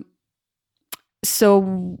so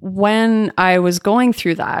when I was going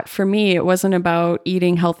through that, for me, it wasn't about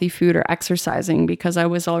eating healthy food or exercising, because I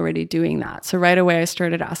was already doing that. So right away, I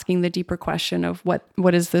started asking the deeper question of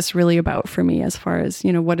what is this really about for me, as far as,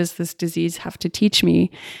 what does this disease have to teach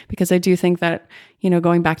me? Because I do think that,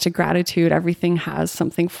 going back to gratitude, everything has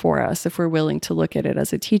something for us if we're willing to look at it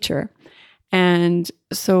as a teacher. And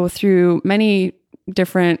so through many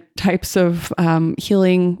different types of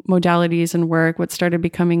healing modalities and work, what started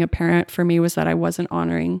becoming apparent for me was that I wasn't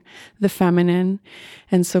honoring the feminine.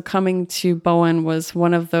 And so coming to Bowen was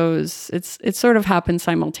one of those, it sort of happened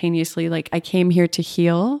simultaneously. Like, I came here to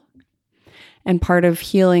heal, and part of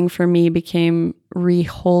healing for me became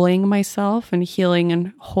re-holing myself, and healing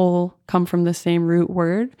and whole come from the same root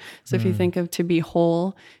word. So if you think of to be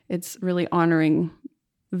whole, it's really honoring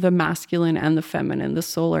the masculine and the feminine, the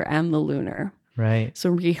solar and the lunar. Right. So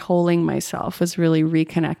re-holing myself was really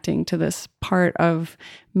reconnecting to this part of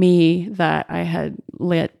me that I had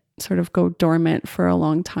let sort of go dormant for a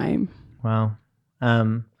long time. Wow.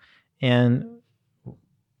 And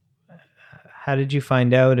how did you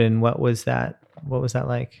find out, and what was that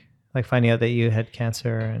like? Like finding out that you had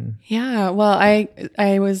cancer? And yeah, well, I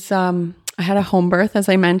had a home birth, as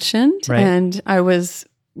I mentioned, right. And I was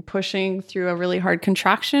pushing through a really hard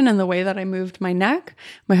contraction, and the way that I moved my neck,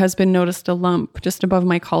 my husband noticed a lump just above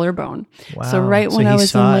my collarbone. Wow. So when I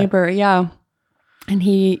was in labor, and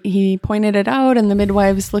he pointed it out, and the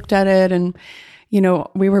midwives looked at it, and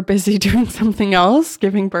we were busy doing something else,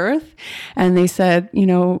 giving birth, and they said,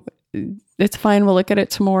 it's fine, we'll look at it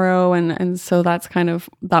tomorrow. And so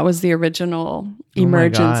that was the original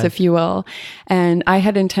emergence, if you will. And I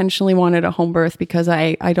had intentionally wanted a home birth because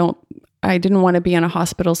I didn't want to be in a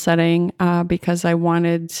hospital setting, because I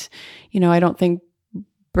wanted, I don't think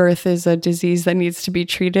birth is a disease that needs to be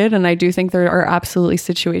treated. And I do think there are absolutely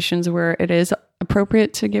situations where it is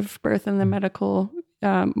appropriate to give birth in the medical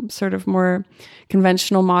sort of more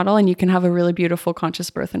conventional model, and you can have a really beautiful conscious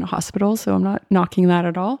birth in a hospital. So I'm not knocking that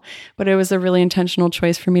at all, but it was a really intentional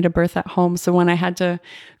choice for me to birth at home. So when I had to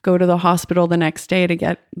go to the hospital the next day to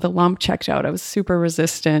get the lump checked out, I was super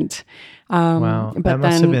resistant. Wow, but that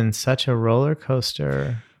must have been such a roller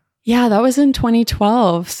coaster. Yeah, that was in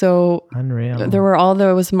 2012. So unreal. There were all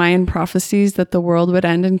those Mayan prophecies that the world would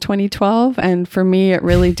end in 2012. And for me, it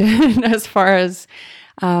really did, as far as,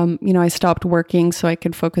 I stopped working so I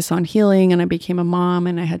could focus on healing, and I became a mom,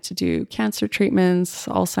 and I had to do cancer treatments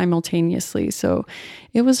all simultaneously. So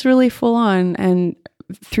it was really full on. And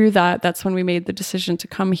through that's when we made the decision to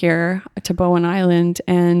come here to Bowen Island.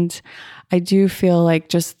 And I do feel like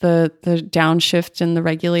just the downshift and the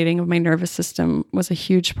regulating of my nervous system was a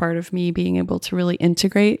huge part of me being able to really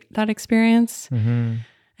integrate that experience. Mm-hmm.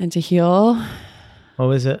 and to heal. What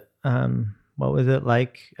was it? What was it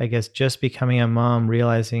like, I guess, just becoming a mom,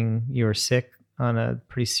 realizing you were sick on a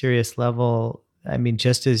pretty serious level? I mean,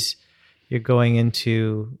 just as you're going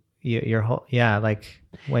into your whole, like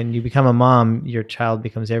when you become a mom, your child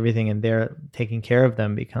becomes everything, and they're taking care of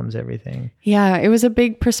them becomes everything. Yeah, it was a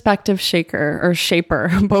big perspective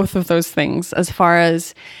shaper, both of those things. As far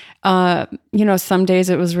as, some days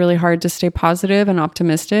it was really hard to stay positive and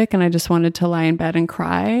optimistic, and I just wanted to lie in bed and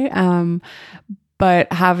cry.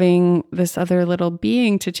 But having this other little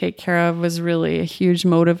being to take care of was really a huge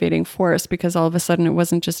motivating force, because all of a sudden it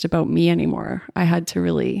wasn't just about me anymore. I had to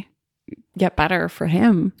really get better for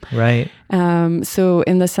him. Right. So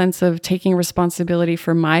in the sense of taking responsibility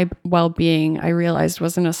for my well-being, I realized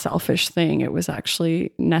wasn't a selfish thing. It was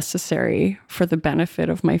actually necessary for the benefit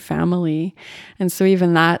of my family. And so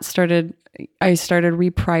even that I started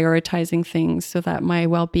reprioritizing things so that my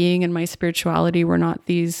well-being and my spirituality were not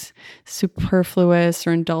these superfluous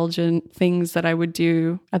or indulgent things that I would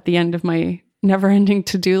do at the end of my never-ending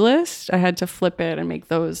to-do list. I had to flip it and make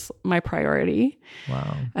those my priority.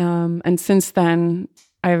 Wow. And since then,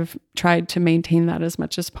 I've tried to maintain that as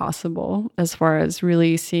much as possible, as far as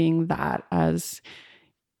really seeing that as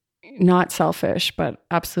not selfish, but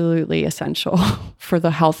absolutely essential for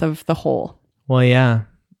the health of the whole. Well, yeah.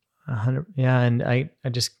 100. Yeah. And I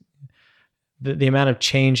just, the amount of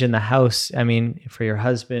change in the house, I mean, for your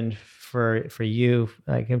husband, for you,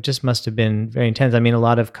 like it just must have been very intense. I mean, a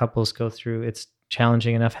lot of couples go through, it's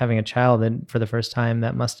challenging enough having a child, and for the first time,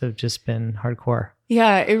 that must have just been hardcore.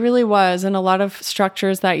 Yeah, it really was. And a lot of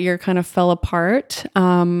structures that year kind of fell apart.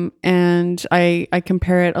 And I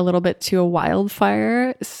compare it a little bit to a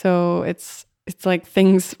wildfire. So it's like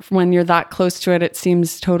things, when you're that close to it, it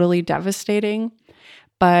seems totally devastating.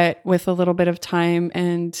 But with a little bit of time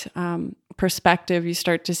and perspective, you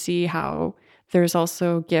start to see how there's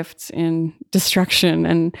also gifts in destruction,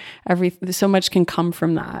 and so much can come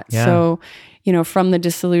from that. Yeah. So, from the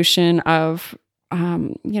dissolution of,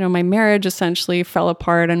 my marriage essentially fell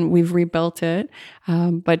apart, and we've rebuilt it.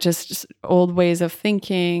 But just old ways of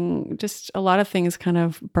thinking, just a lot of things kind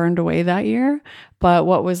of burned away that year. But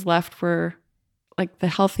what was left were like the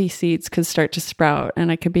healthy seeds could start to sprout, and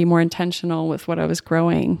I could be more intentional with what I was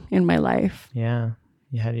growing in my life. Yeah.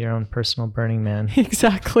 You had your own personal Burning Man.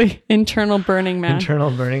 Exactly. Internal Burning Man.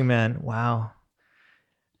 Internal Burning Man. Wow.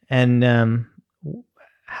 And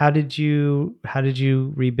how did you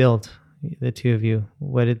rebuild, the two of you?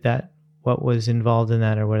 What was involved in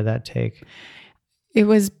that, or what did that take? It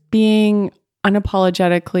was being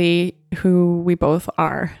unapologetically who we both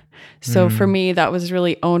are. So for me, that was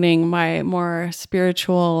really owning my more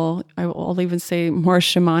spiritual, I'll even say more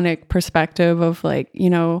shamanic perspective of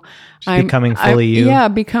becoming fully you. Yeah,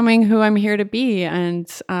 becoming who I'm here to be, and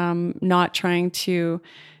not trying to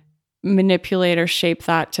manipulate or shape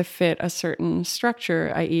that to fit a certain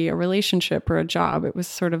structure, i.e. a relationship or a job. It was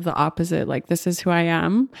sort of the opposite, like this is who I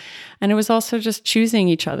am. And it was also just choosing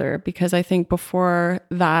each other, because I think before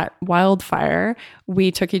that wildfire, we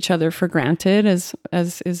took each other for granted, as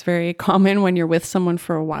is very common when you're with someone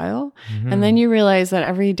for a while. Mm-hmm. And then you realize that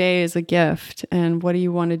every day is a gift, and what do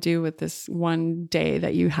you want to do with this one day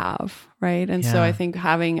that you have, right? And so I think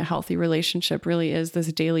having a healthy relationship really is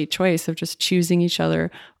this daily choice of just choosing each other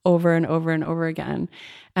over and over and over again.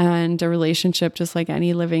 And a relationship, just like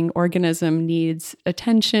any living organism, needs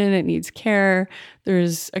attention, it needs care.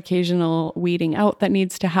 There's occasional weeding out that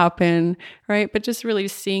needs to happen, right? But just really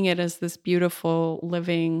seeing it as this beautiful,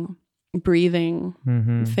 living, breathing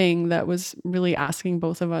thing that was really asking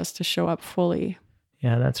both of us to show up fully.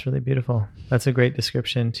 Yeah, that's really beautiful. That's a great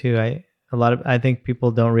description too. I think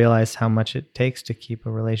people don't realize how much it takes to keep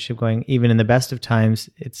a relationship going. Even in the best of times,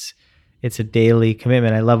 it's a daily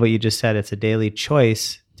commitment. I love what you just said. It's a daily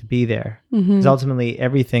choice to be there. Because ultimately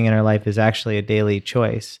everything in our life is actually a daily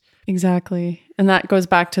choice. Exactly. And that goes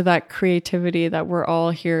back to that creativity that we're all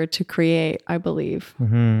here to create, I believe.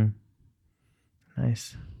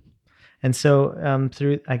 Nice. And so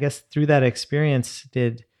through that experience,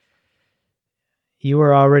 you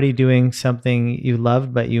were already doing something you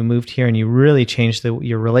loved, but you moved here and you really changed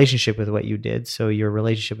your relationship with what you did. So your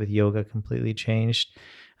relationship with yoga completely changed.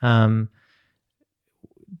 What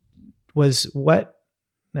was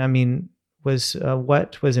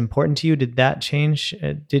important to you? Did that change?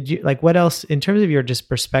 Did you what else in terms of your just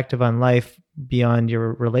perspective on life beyond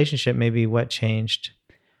your relationship? Maybe what changed?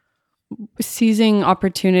 Seizing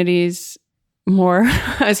opportunities more,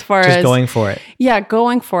 as far just as going for it. Yeah,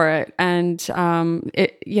 going for it. And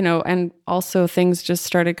and also things just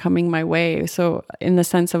started coming my way. So in the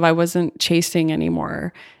sense of I wasn't chasing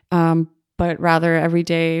anymore. but rather every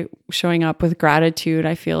day showing up with gratitude.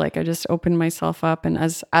 I feel like I just opened myself up, and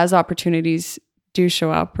as opportunities do show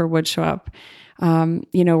up or would show up,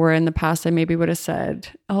 where in the past I maybe would have said,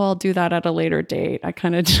 oh, I'll do that at a later date.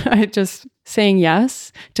 I just saying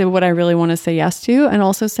yes to what I really want to say yes to, and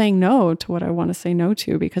also saying no to what I want to say no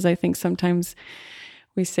to, because I think sometimes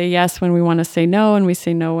we say yes when we want to say no, and we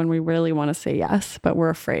say no when we really want to say yes, but we're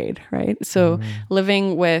afraid, right? So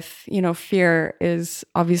living with, fear is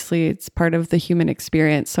obviously, it's part of the human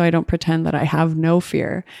experience. So I don't pretend that I have no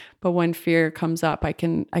fear, but when fear comes up, I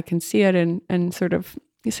can see it and sort of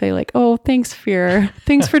say like, oh, thanks, fear.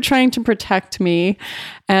 Thanks for trying to protect me.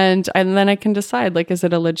 And then I can decide, like, is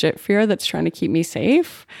it a legit fear that's trying to keep me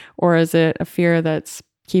safe? Or is it a fear that's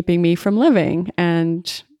keeping me from living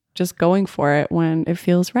and just going for it when it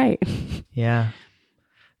feels right? Yeah.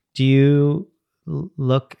 Do you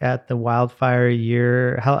look at the wildfire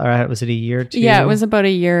year? Or was it a year or two? Yeah, it was about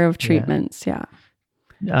a year of treatments. Yeah.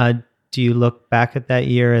 Do you look back at that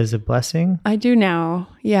year as a blessing? I do now.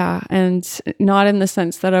 Yeah. And not in the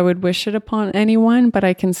sense that I would wish it upon anyone, but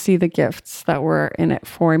I can see the gifts that were in it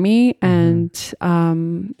for me. And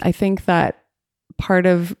I think that part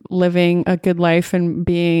of living a good life and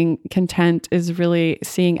being content is really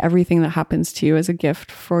seeing everything that happens to you as a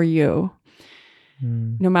gift for you,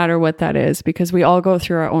 no matter what that is, because we all go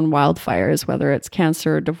through our own wildfires, whether it's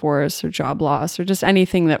cancer or divorce or job loss or just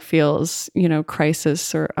anything that feels,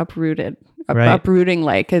 crisis or uprooting.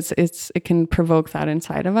 Like it can provoke that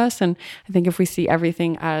inside of us. And I think if we see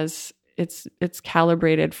everything as it's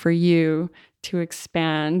calibrated for you to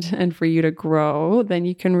expand and for you to grow, then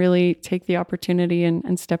you can really take the opportunity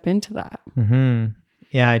and step into that.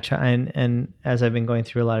 Yeah, I try, and as I've been going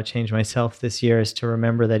through a lot of change myself this year, is to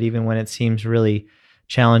remember that even when it seems really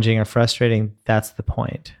challenging or frustrating, that's the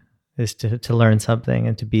point, is to learn something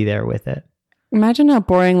and to be there with it. Imagine how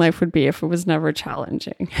boring life would be if it was never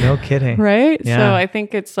challenging. No kidding. Right? Yeah. So I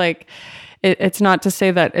think it's like, it's not to say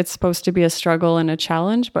that it's supposed to be a struggle and a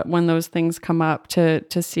challenge, but when those things come up, to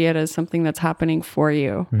see it as something that's happening for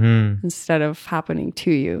you instead of happening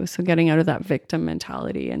to you. So getting out of that victim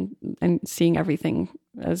mentality and seeing everything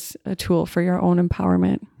as a tool for your own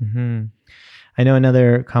empowerment. I know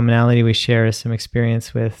another commonality we share is some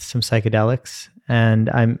experience with some psychedelics, and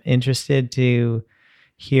I'm interested to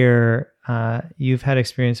hear, you've had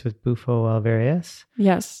experience with Bufo alvarius.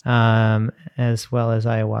 Yes. As well as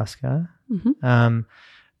ayahuasca.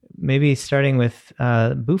 Maybe starting with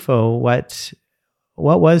Bufo, what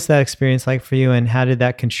was that experience like for you, and how did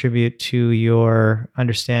that contribute to your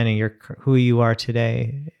understanding, who you are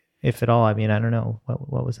today, if at all? I mean, I don't know.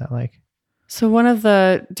 What was that like? So one of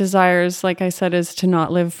the desires, like I said, is to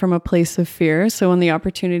not live from a place of fear. So when the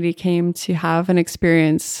opportunity came to have an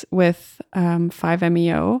experience with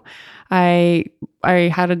 5-MeO, I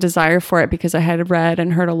had a desire for it because I had read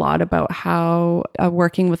and heard a lot about how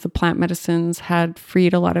working with the plant medicines had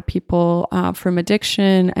freed a lot of people from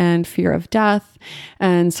addiction and fear of death.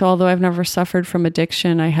 And so although I've never suffered from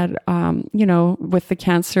addiction, I had, with the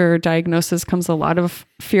cancer diagnosis comes a lot of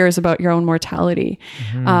fears about your own mortality.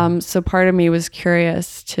 So part of me was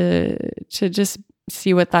curious to just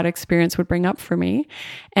see what that experience would bring up for me.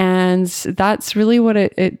 And that's really what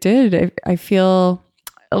it did. I feel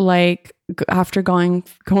like after going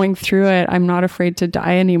through it, I'm not afraid to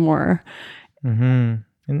die anymore. And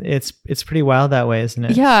it's pretty wild that way, isn't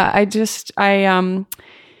it? Yeah.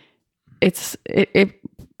 It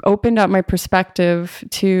opened up my perspective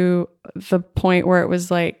to the point where it was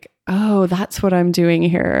like, oh, that's what I'm doing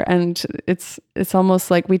here. And it's almost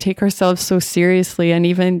like we take ourselves so seriously, and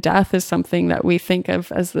even death is something that we think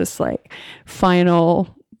of as this like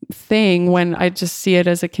final thing, when I just see it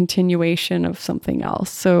as a continuation of something else.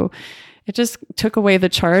 So it just took away the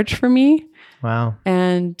charge for me. Wow.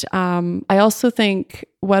 And I also think,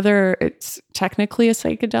 whether it's technically a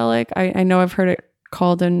psychedelic, I know I've heard it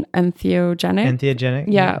called an entheogenic. Entheogenic?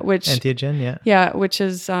 Yeah. Which entheogen, yeah. Yeah, which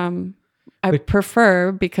is I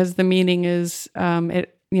prefer, because the meaning is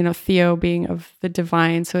theo being of the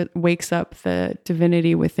divine, so it wakes up the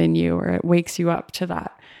divinity within you, or it wakes you up to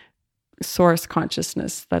that source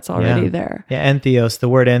consciousness that's already there. Yeah, entheos, the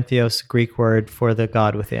word entheos, Greek word for the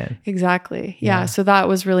God within. Exactly. Yeah. So that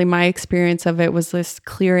was really my experience of it, was this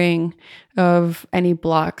clearing of any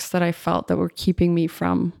blocks that I felt that were keeping me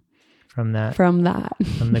from the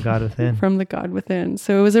God within. From the God within.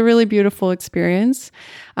 So it was a really beautiful experience.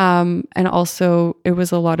 And also it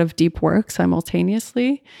was a lot of deep work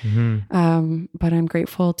simultaneously. But I'm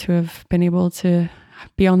grateful to have been able to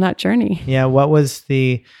be on that journey. Yeah.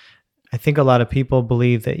 I think a lot of people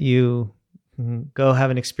believe that you go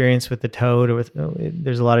have an experience with the toad, or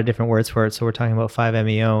there's a lot of different words for it. So we're talking about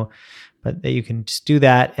 5-MeO, but that you can just do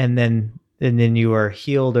that, and then you are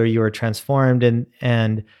healed or you are transformed.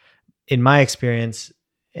 And in my experience,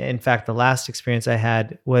 in fact, the last experience I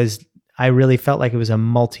had was, I really felt like it was a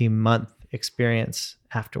multi-month experience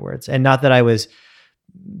afterwards. And not that I was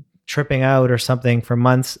tripping out or something for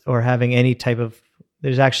months or having any type of,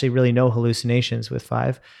 there's actually really no hallucinations with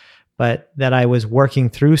 5, but that I was working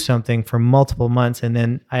through something for multiple months. And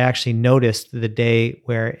then I actually noticed the day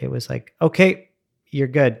where it was like, okay, you're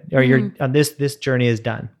good, or you're on this journey is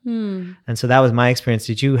done. And so that was my experience.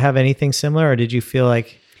 Did you have anything similar, or did you feel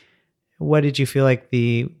like, what did you feel like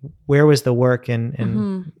where was the work?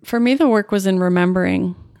 And For me, the work was in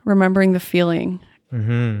remembering the feeling.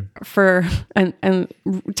 And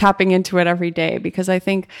tapping into it every day, because I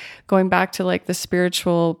think going back to like the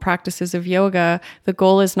spiritual practices of yoga, the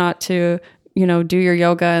goal is not to, do your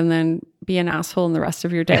yoga and then be an asshole in the rest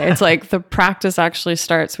of your day. It's like the practice actually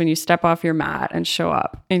starts when you step off your mat and show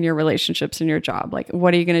up in your relationships, in your job. Like,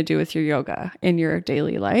 what are you going to do with your yoga in your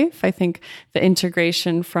daily life? I think the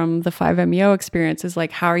integration from the 5MEO experience is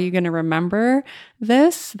like, how are you going to remember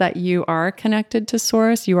this, that you are connected to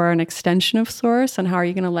source, you are an extension of source, and how are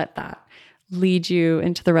you going to let that lead you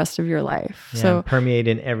into the rest of your life? So permeate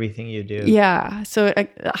in everything you do. Yeah. So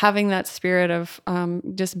having that spirit of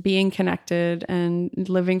just being connected and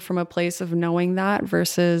living from a place of knowing that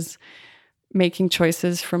versus making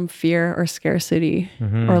choices from fear or scarcity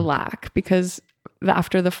or lack. Because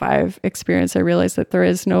after the 5 experience, I realized that there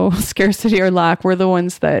is no scarcity or lack. We're the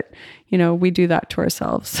ones that, we do that to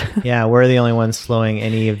ourselves. Yeah. We're the only ones slowing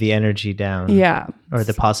any of the energy down. Yeah. Or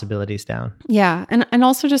the possibilities down. Yeah. And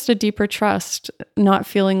also just a deeper trust, not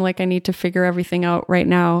feeling like I need to figure everything out right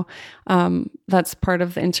now. That's part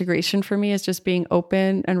of the integration for me, is just being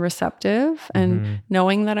open and receptive and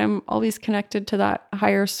knowing that I'm always connected to that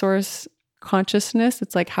higher source consciousness.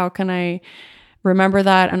 It's like, how can I remember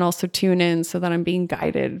that and also tune in so that I'm being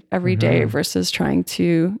guided every day versus trying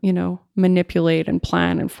to, manipulate and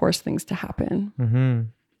plan and force things to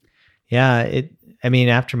happen. Yeah.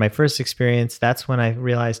 After my first experience, that's when I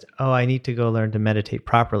realized, I need to go learn to meditate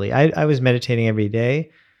properly. I was meditating every day.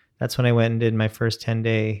 That's when I went and did my first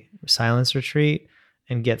 10-day silence retreat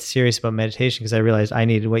and get serious about meditation, because I realized I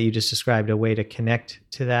needed what you just described, a way to connect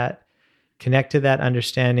to that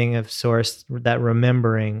understanding of source, that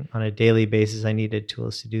remembering on a daily basis. I needed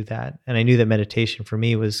tools to do that. And I knew that meditation for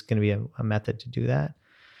me was going to be a method to do that.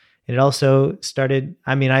 It also started,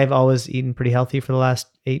 I've always eaten pretty healthy for the last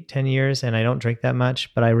 8-10 years, and I don't drink that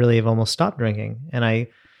much, but I really have almost stopped drinking. And I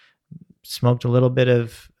smoked a little bit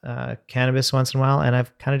of cannabis once in a while, and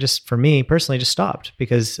I've kind of just, for me personally, just stopped,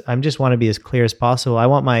 because I just want to be as clear as possible. I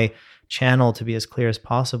want my channel to be as clear as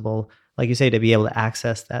possible. Like you say, to be able to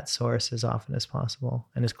access that source as often as possible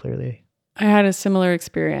and as clearly. I had a similar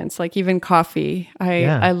experience, like even coffee.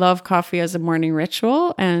 I love coffee as a morning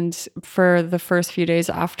ritual. And for the first few days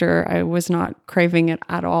after, I was not craving it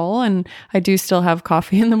at all. And I do still have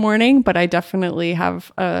coffee in the morning, but I definitely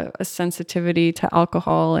have a sensitivity to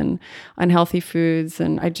alcohol and unhealthy foods.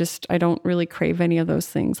 And I don't really crave any of those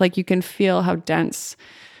things. Like, you can feel how dense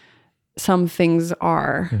some things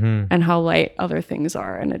are and how light other things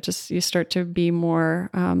are. And you start to be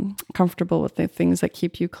more comfortable with the things that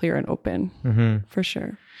keep you clear and open, for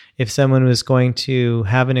sure. If someone was going to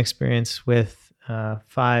have an experience with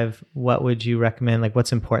 5, what would you recommend? Like,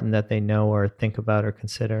 what's important that they know or think about or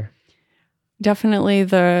consider? Definitely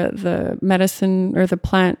the medicine or the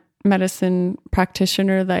plant medicine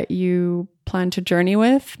practitioner that you plan to journey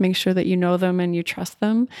with. Make sure that you know them and you trust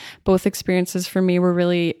them. Both experiences for me were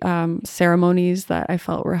really ceremonies that I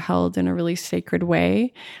felt were held in a really sacred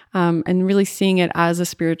way, and really seeing it as a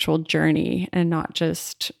spiritual journey and not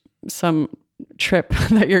just some trip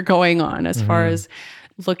that you're going on, as far as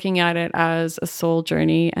looking at it as a soul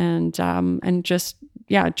journey and just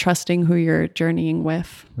trusting who you're journeying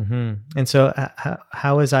with. And so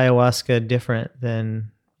how is ayahuasca different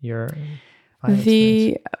than your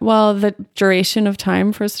the duration of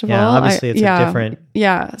time, first of all. Yeah, obviously it's a different.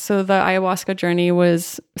 Yeah. So the ayahuasca journey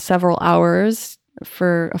was several hours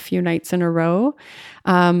for a few nights in a row.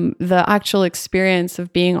 The actual experience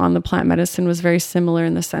of being on the plant medicine was very similar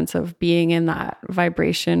in the sense of being in that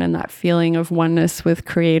vibration and that feeling of oneness with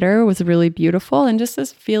Creator was really beautiful. And just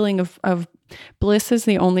this feeling of bliss is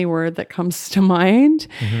the only word that comes to mind.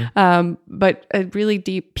 But a really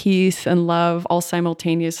deep peace and love all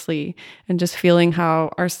simultaneously, and just feeling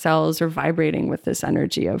how our cells are vibrating with this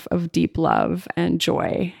energy of deep love and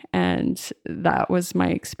joy. And that was my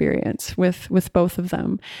experience with both of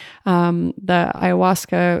them. The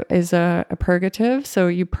ayahuasca is a purgative, so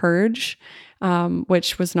you purge,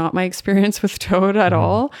 which was not my experience with Toad at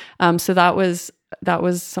all. So that was that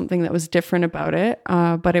was something that was different about it.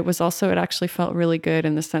 But it was also, it actually felt really good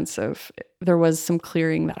in the sense of there was some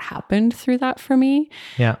clearing that happened through that for me.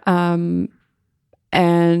 Yeah.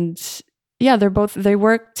 And yeah, they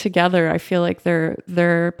work together. I feel like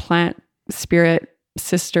they're plant, spirit,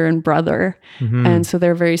 sister and brother. And so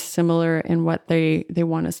they're very similar in what they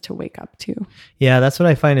want us to wake up to. Yeah. That's what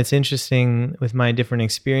I find it's interesting with my different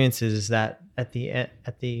experiences, is that at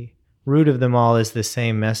the root of them all is the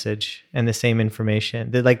same message and the same information.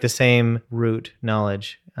 They're like the same root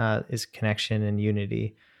knowledge is connection and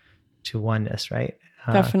unity to oneness, right?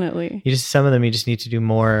 Definitely. Some of them you just need to do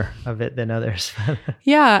more of it than others.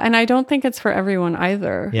 Yeah. And I don't think it's for everyone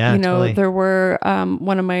either. Yeah, totally. There were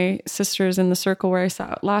one of my sisters in the circle where I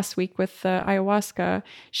sat last week with ayahuasca.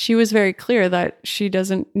 She was very clear that she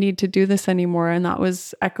doesn't need to do this anymore. And that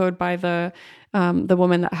was echoed by the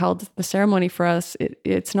woman that held the ceremony for us.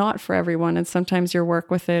 It's not for everyone. And sometimes your work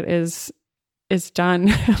with it is done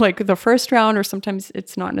like the first round, or sometimes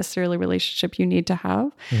it's not necessarily a relationship you need to have.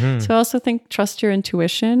 So I also think trust your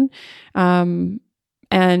intuition. And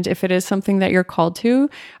if it is something that you're called to,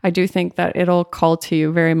 I do think that it'll call to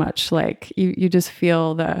you very much. Like you just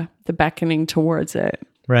feel the beckoning towards it.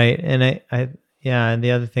 Right. And and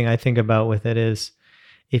the other thing I think about with it is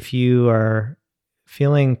if you are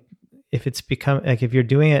feeling, if it's become like, if you're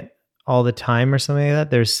doing it all the time or something like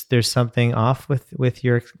that, there's something off with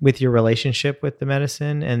your relationship with the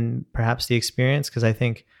medicine and perhaps the experience. Because I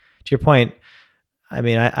think, to your point, I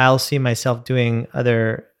mean, I'll see myself having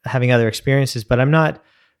other experiences, but I'm not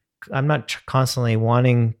constantly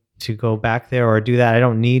wanting to go back there or do that. I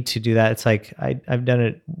don't need to do that. It's like I've done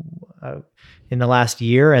it in the last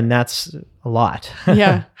year, and that's a lot.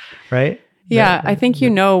 Yeah. Right. Yeah, I think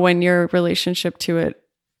when your relationship to it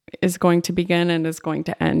is going to begin and is going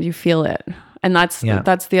to end. You feel it. And that's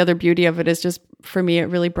the other beauty of it, is just, for me, it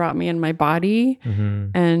really brought me in my body.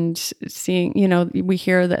 And seeing, we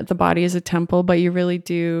hear that the body is a temple, but you really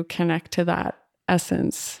do connect to that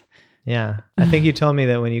essence. Yeah. I think you told me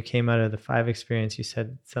that when you came out of the 5 experience, you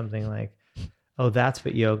said something like, oh, that's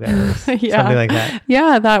what yoga is. Yeah. Something like that.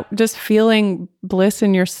 Yeah. That just feeling bliss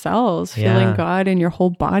in your cells, feeling God in your whole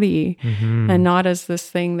body, and not as this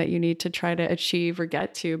thing that you need to try to achieve or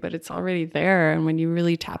get to, but it's already there. And when you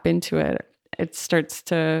really tap into it, it starts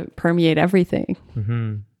to permeate everything.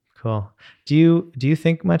 Cool. Do you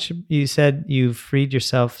think much? You said you've freed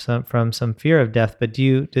yourself from some fear of death, but do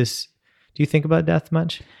you think about death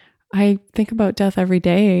much? I think about death every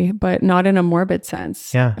day, but not in a morbid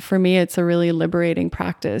sense. Yeah. For me, it's a really liberating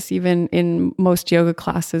practice. Even in most yoga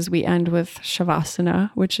classes, we end with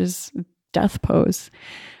Shavasana, which is death pose.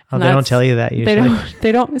 Oh, they don't tell you that usually.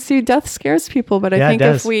 They don't see, death scares people, but I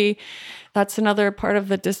think that's another part of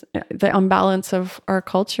the imbalance of our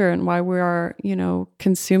culture and why we are,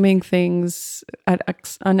 consuming things at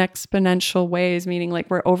an exponential ways, meaning like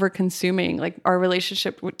we're over consuming, like our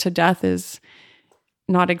relationship to death is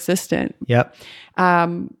not existent. Yep.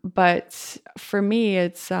 But for me,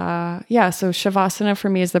 it's, so Shavasana for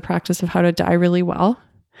me is the practice of how to die really well,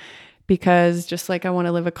 because just like I want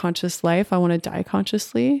to live a conscious life, I want to die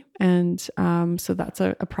consciously. And, so that's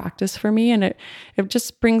a practice for me. And it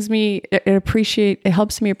just brings me, it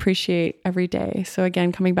helps me appreciate every day. So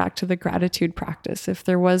again, coming back to the gratitude practice, if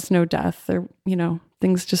there was no death,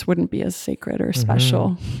 things just wouldn't be as sacred or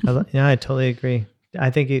special. Yeah, I totally agree. I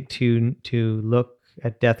think to look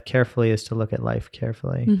at death carefully is to look at life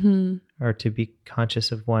carefully, or to be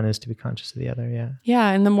conscious of one is to be conscious of the other. Yeah. Yeah.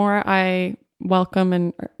 And the more I welcome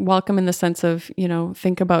in the sense of,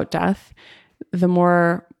 think about death, the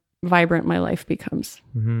more vibrant my life becomes.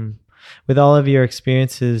 With all of your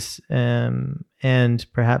experiences, and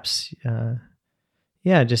perhaps,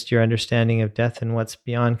 just your understanding of death and what's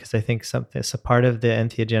beyond, because I think a part of the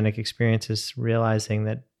entheogenic experience is realizing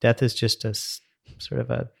that death is just a sort of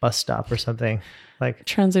a bus stop or something, like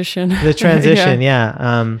transition. The transition.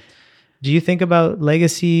 Yeah. Do you think about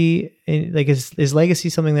legacy? Like, is legacy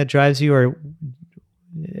something that drives you, or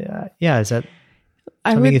is that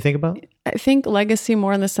something you think about? I think legacy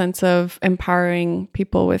more in the sense of empowering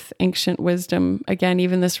people with ancient wisdom. Again,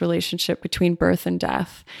 even this relationship between birth and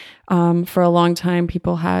death. For a long time,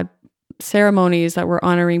 people had ceremonies that were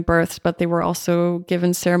honoring births, but they were also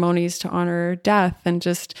given ceremonies to honor death. And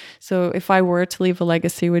just so if I were to leave a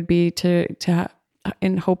legacy, would be to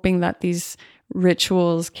in hoping that these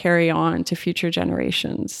rituals carry on to future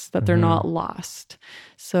generations, that they're not lost.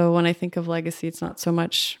 So when I think of legacy, it's not so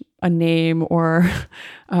much a name or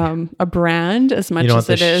a brand as much as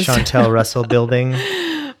it is. Chantel Russell building.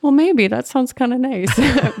 Well, maybe that sounds kind of nice.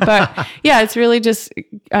 But yeah, it's really just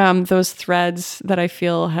those threads that I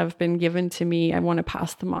feel have been given to me. I want to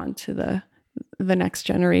pass them on to the next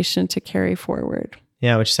generation to carry forward.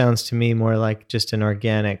 Yeah, which sounds to me more like just an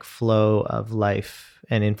organic flow of life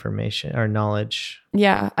and information or knowledge.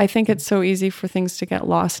 Yeah, I think it's so easy for things to get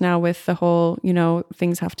lost now with the whole,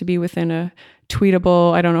 things have to be within a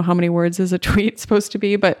tweetable, I don't know how many words is a tweet supposed to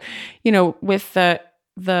be, but, with the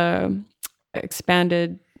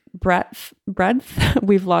expanded breadth,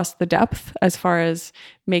 we've lost the depth as far as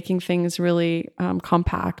making things really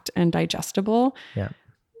compact and digestible. Yeah.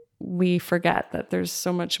 We forget that there's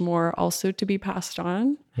so much more also to be passed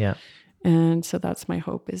on. Yeah. And so that's my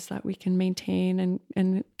hope, is that we can maintain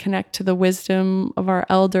and connect to the wisdom of our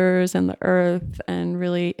elders and the earth and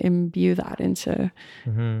really imbue that into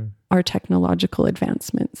our technological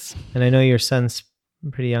advancements. And I know your son's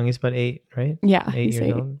pretty young. He's about 8, right? Yeah. 8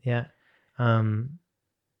 years old. Yeah.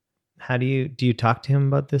 How do you talk to him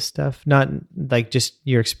about this stuff? Not like just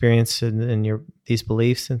your experience and these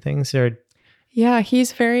beliefs and things, or? Yeah,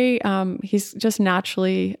 he's very, he's just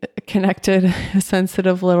naturally connected, a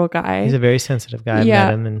sensitive little guy. He's a very sensitive guy. I've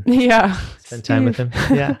met him and spent time with him.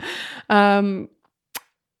 Yeah. I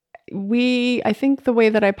think the way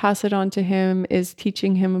that I pass it on to him is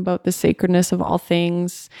teaching him about the sacredness of all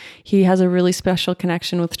things. He has a really special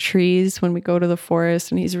connection with trees when we go to the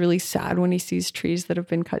forest, and he's really sad when he sees trees that have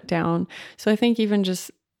been cut down. So I think even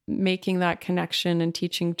just making that connection and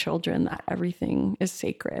teaching children that everything is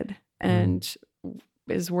sacred and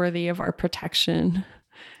is worthy of our protection.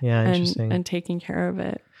 Yeah, interesting. And taking care of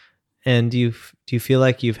it. And do you feel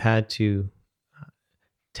like you've had to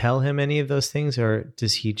tell him any of those things, or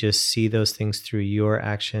does he just see those things through your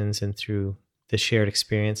actions and through the shared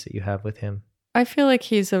experience that you have with him? I feel like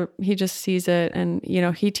he just sees it, and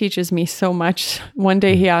he teaches me so much. One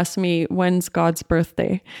day he asked me, "When's God's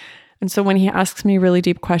birthday?" And so when he asks me really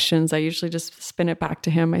deep questions, I usually just spin it back to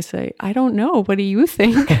him. I say, "I don't know. What do you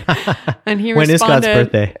think?" And he responded, "When is God's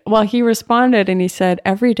birthday?" Well, he responded and he said,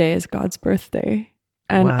 "Every day is God's birthday."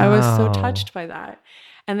 And wow. I was so touched by that.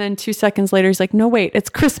 And then 2 seconds later, he's like, "No, wait, it's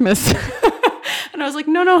Christmas." And I was like,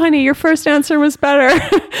 no, honey, your first answer was better.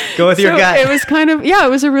 Go with your gut. It was kind of, it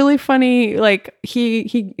was a really funny, like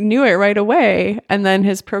he knew it right away. And then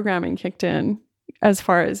his programming kicked in as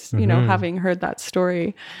far as, having heard that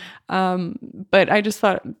story. But I just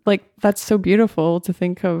thought, like, that's so beautiful to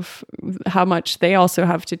think of how much they also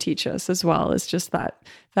have to teach us as well. It's just that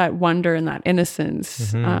wonder and that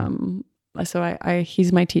innocence. So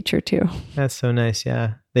he's my teacher too. That's so nice.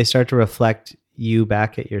 Yeah. They start to reflect you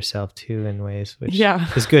back at yourself too in ways which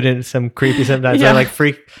is good and some creepy sometimes. I like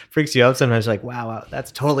freaks you out sometimes, like wow,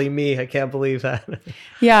 that's totally me. I can't believe that.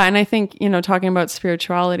 Yeah. And I think, talking about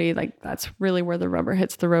spirituality, like that's really where the rubber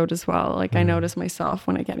hits the road as well. Like I notice myself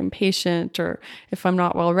when I get impatient or if I'm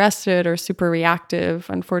not well rested or super reactive.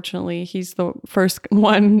 Unfortunately, he's the first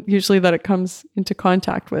one usually that it comes into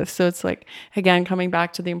contact with. So it's like, again, coming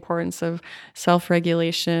back to the importance of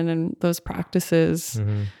self-regulation and those practices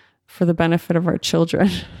for the benefit of our children.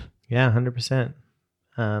 Yeah, 100%.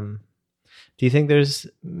 Do you think there's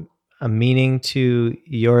a meaning to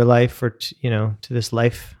your life or, to this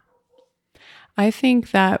life? I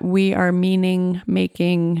think that we are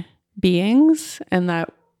meaning-making beings, and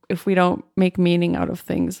that if we don't make meaning out of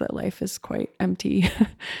things, that life is quite empty.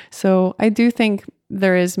 So I do think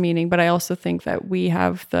there is meaning, but I also think that we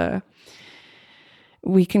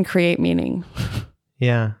can create meaning.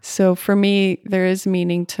 Yeah. So for me, there is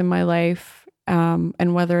meaning to my life.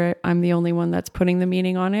 And whether I'm the only one that's putting the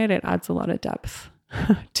meaning on it, it adds a lot of depth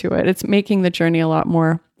to it. It's making the journey a lot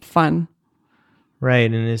more fun.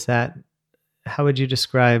 Right. And how would you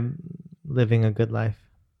describe living a good life?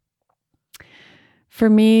 For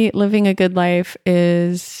me, living a good life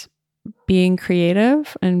is being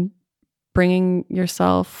creative and bringing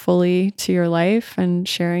yourself fully to your life and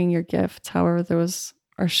sharing your gifts, however those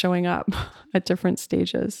are showing up at different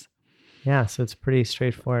stages. Yeah, so it's pretty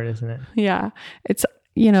straightforward, isn't it? Yeah. It's,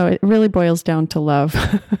 it really boils down to love.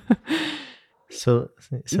 So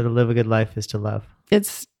to live a good life is to love.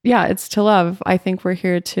 It's to love. I think we're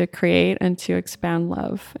here to create and to expand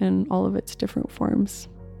love in all of its different forms.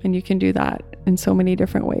 And you can do that in so many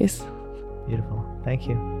different ways. Beautiful. Thank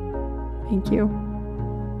you. Thank you.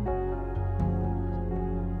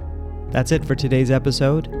 That's it for today's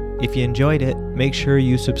episode. If you enjoyed it, make sure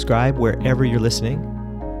you subscribe wherever you're listening.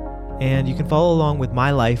 And you can follow along with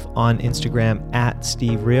my life on Instagram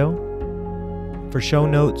 @SteveRio. For show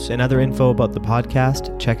notes and other info about the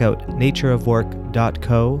podcast, check out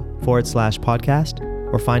natureofwork.co/podcast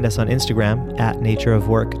or find us on Instagram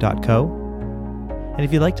 @natureofwork.co. And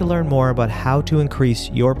if you'd like to learn more about how to increase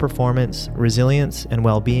your performance, resilience, and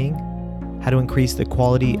well-being, how to increase the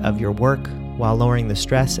quality of your work while lowering the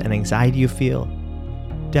stress and anxiety you feel,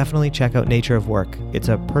 definitely check out Nature of Work. It's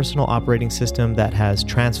a personal operating system that has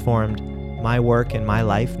transformed my work and my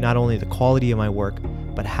life, not only the quality of my work,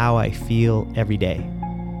 but how I feel every day.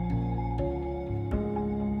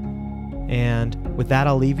 And with that,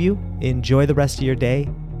 I'll leave you. Enjoy the rest of your day.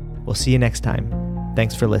 We'll see you next time.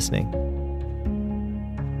 Thanks for listening.